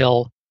poison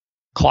pill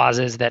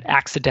clauses that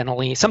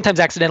sometimes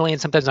accidentally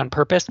and sometimes on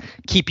purpose,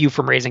 keep you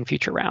from raising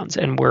future rounds.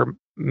 And we're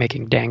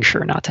making dang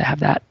sure not to have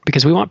that,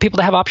 because we want people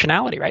to have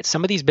optionality, right?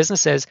 Some of these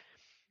businesses,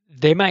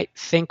 they might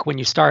think when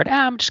you start,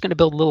 I'm just going to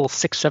build a little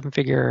 6-7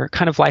 figure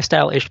kind of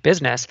lifestyle-ish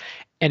business.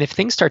 And if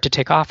things start to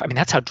take off, I mean,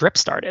 that's how Drip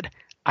started.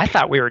 I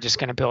thought we were just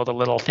going to build a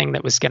little thing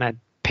that was going to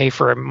pay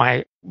for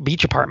my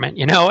beach apartment,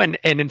 and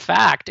in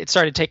fact, it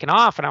started taking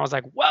off, and I was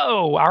like,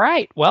 whoa, all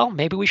right, well,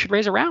 maybe we should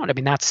raise a round. I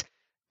mean, that's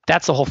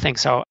the whole thing.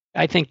 So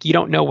I think you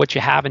don't know what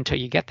you have until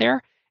you get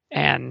there,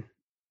 and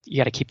you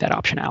got to keep that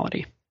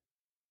optionality.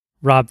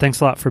 Rob,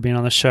 thanks a lot for being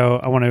on the show.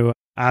 I want to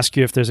ask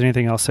you if there's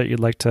anything else that you'd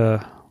like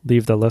to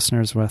leave the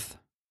listeners with.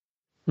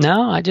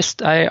 No,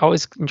 I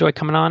always enjoy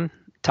coming on,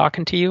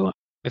 talking to you.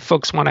 If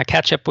folks want to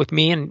catch up with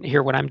me and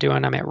hear what I'm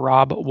doing, I'm at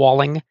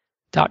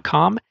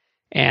robwalling.com,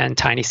 and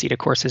Tiny Seed, of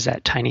course, is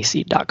at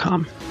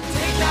tinyseed.com.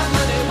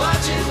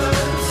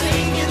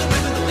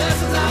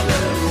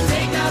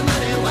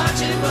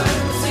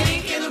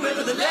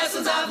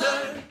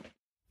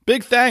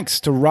 Big thanks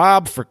to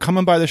Rob for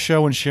coming by the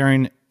show and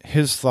sharing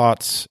his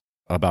thoughts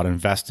about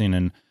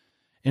investing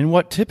in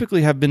what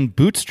typically have been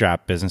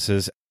bootstrap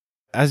businesses.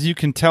 As you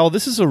can tell,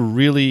 this is a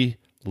really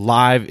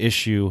live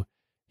issue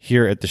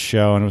here at the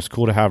show, and it was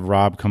cool to have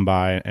Rob come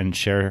by and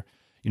share,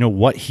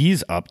 what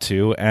he's up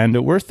to.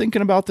 And we're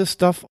thinking about this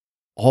stuff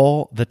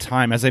all the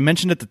time. As I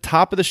mentioned at the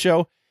top of the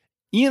show,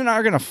 Ian and I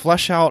are going to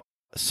flesh out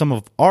some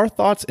of our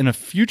thoughts in a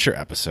future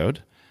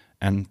episode.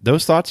 And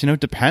those thoughts,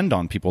 depend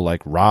on people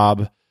like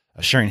Rob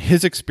sharing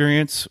his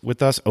experience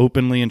with us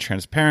openly and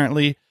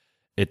transparently.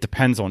 It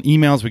depends on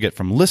emails we get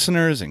from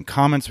listeners and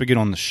comments we get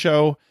on the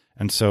show.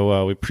 And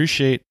so we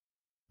appreciate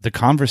the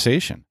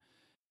conversation.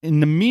 In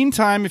the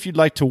meantime, if you'd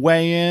like to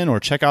weigh in or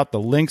check out the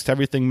links to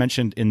everything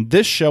mentioned in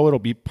this show, it'll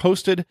be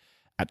posted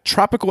at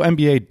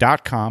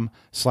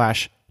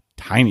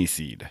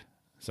tropicalmba.com/tinyseed.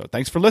 So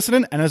thanks for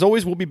listening. And as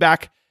always, we'll be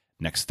back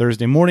next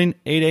Thursday morning,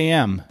 8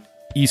 a.m.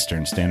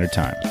 Eastern Standard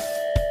Time.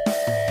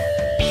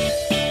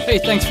 Hey,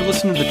 thanks for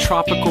listening to the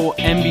Tropical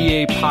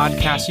MBA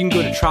podcast. You can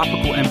go to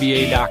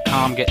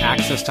tropicalmba.com, get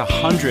access to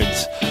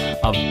hundreds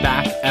of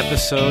back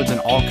episodes and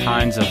all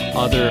kinds of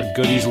other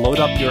goodies. Load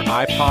up your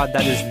iPod.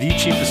 That is the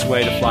cheapest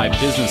way to fly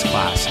business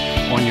class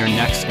on your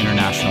next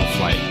international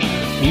flight.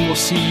 We will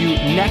see you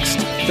next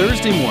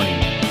Thursday morning,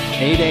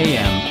 8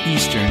 a.m.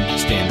 Eastern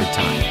Standard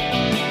Time.